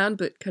poked around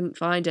but couldn't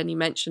find any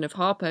mention of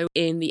Harpo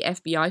in the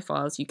FBI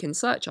files you can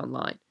search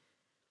online.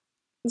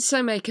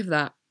 So make of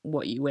that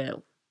what you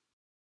will.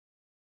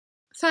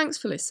 Thanks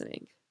for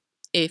listening.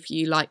 If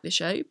you like the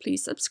show,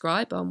 please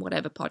subscribe on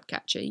whatever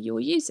podcatcher you're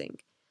using.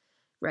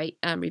 Rate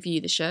and review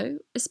the show,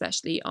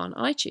 especially on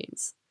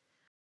iTunes.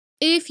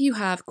 If you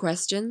have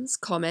questions,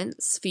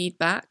 comments,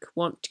 feedback,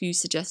 want to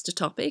suggest a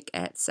topic,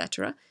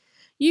 etc.,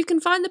 you can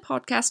find the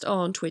podcast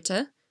on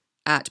Twitter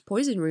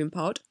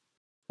 @PoisonRoomPod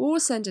or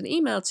send an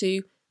email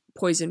to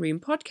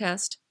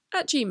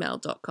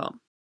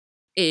poisonroompodcast@gmail.com.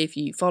 If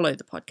you follow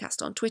the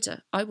podcast on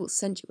Twitter, I will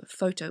send you a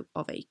photo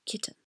of a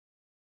kitten.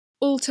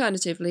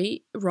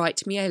 Alternatively,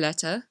 write me a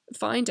letter,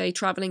 find a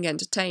travelling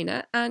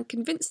entertainer, and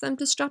convince them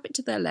to strap it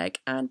to their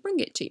leg and bring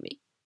it to me.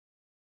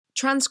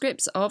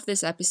 Transcripts of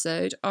this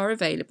episode are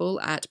available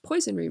at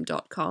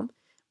poisonroom.com,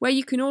 where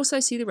you can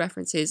also see the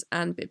references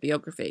and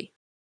bibliography.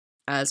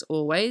 As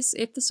always,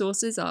 if the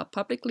sources are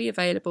publicly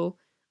available,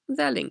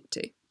 they're linked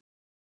to.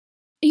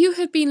 You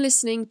have been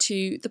listening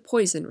to The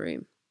Poison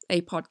Room,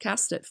 a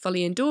podcast that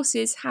fully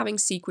endorses having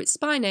secret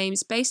spy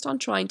names based on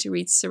trying to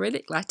read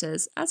Cyrillic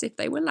letters as if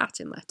they were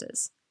Latin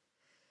letters.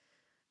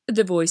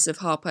 The voice of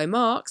Harpo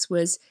Marx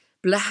was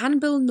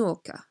Blahanbil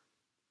Norka.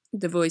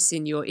 The voice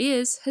in your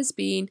ears has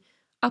been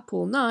Up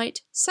All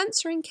Night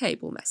censoring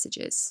cable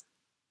messages.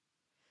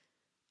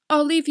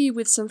 I'll leave you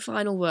with some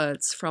final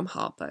words from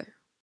Harpo.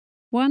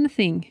 One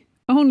thing,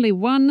 only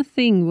one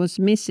thing was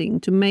missing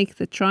to make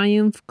the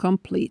triumph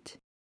complete.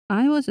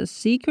 I was a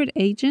secret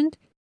agent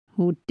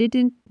who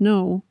didn't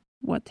know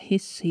what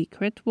his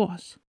secret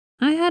was.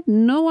 I had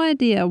no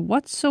idea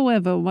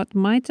whatsoever what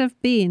might have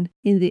been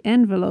in the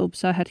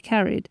envelopes I had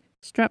carried,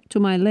 strapped to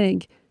my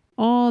leg,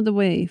 all the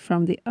way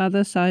from the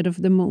other side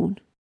of the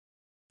moon.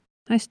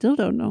 I still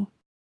don't know.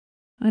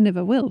 I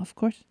never will, of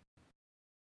course.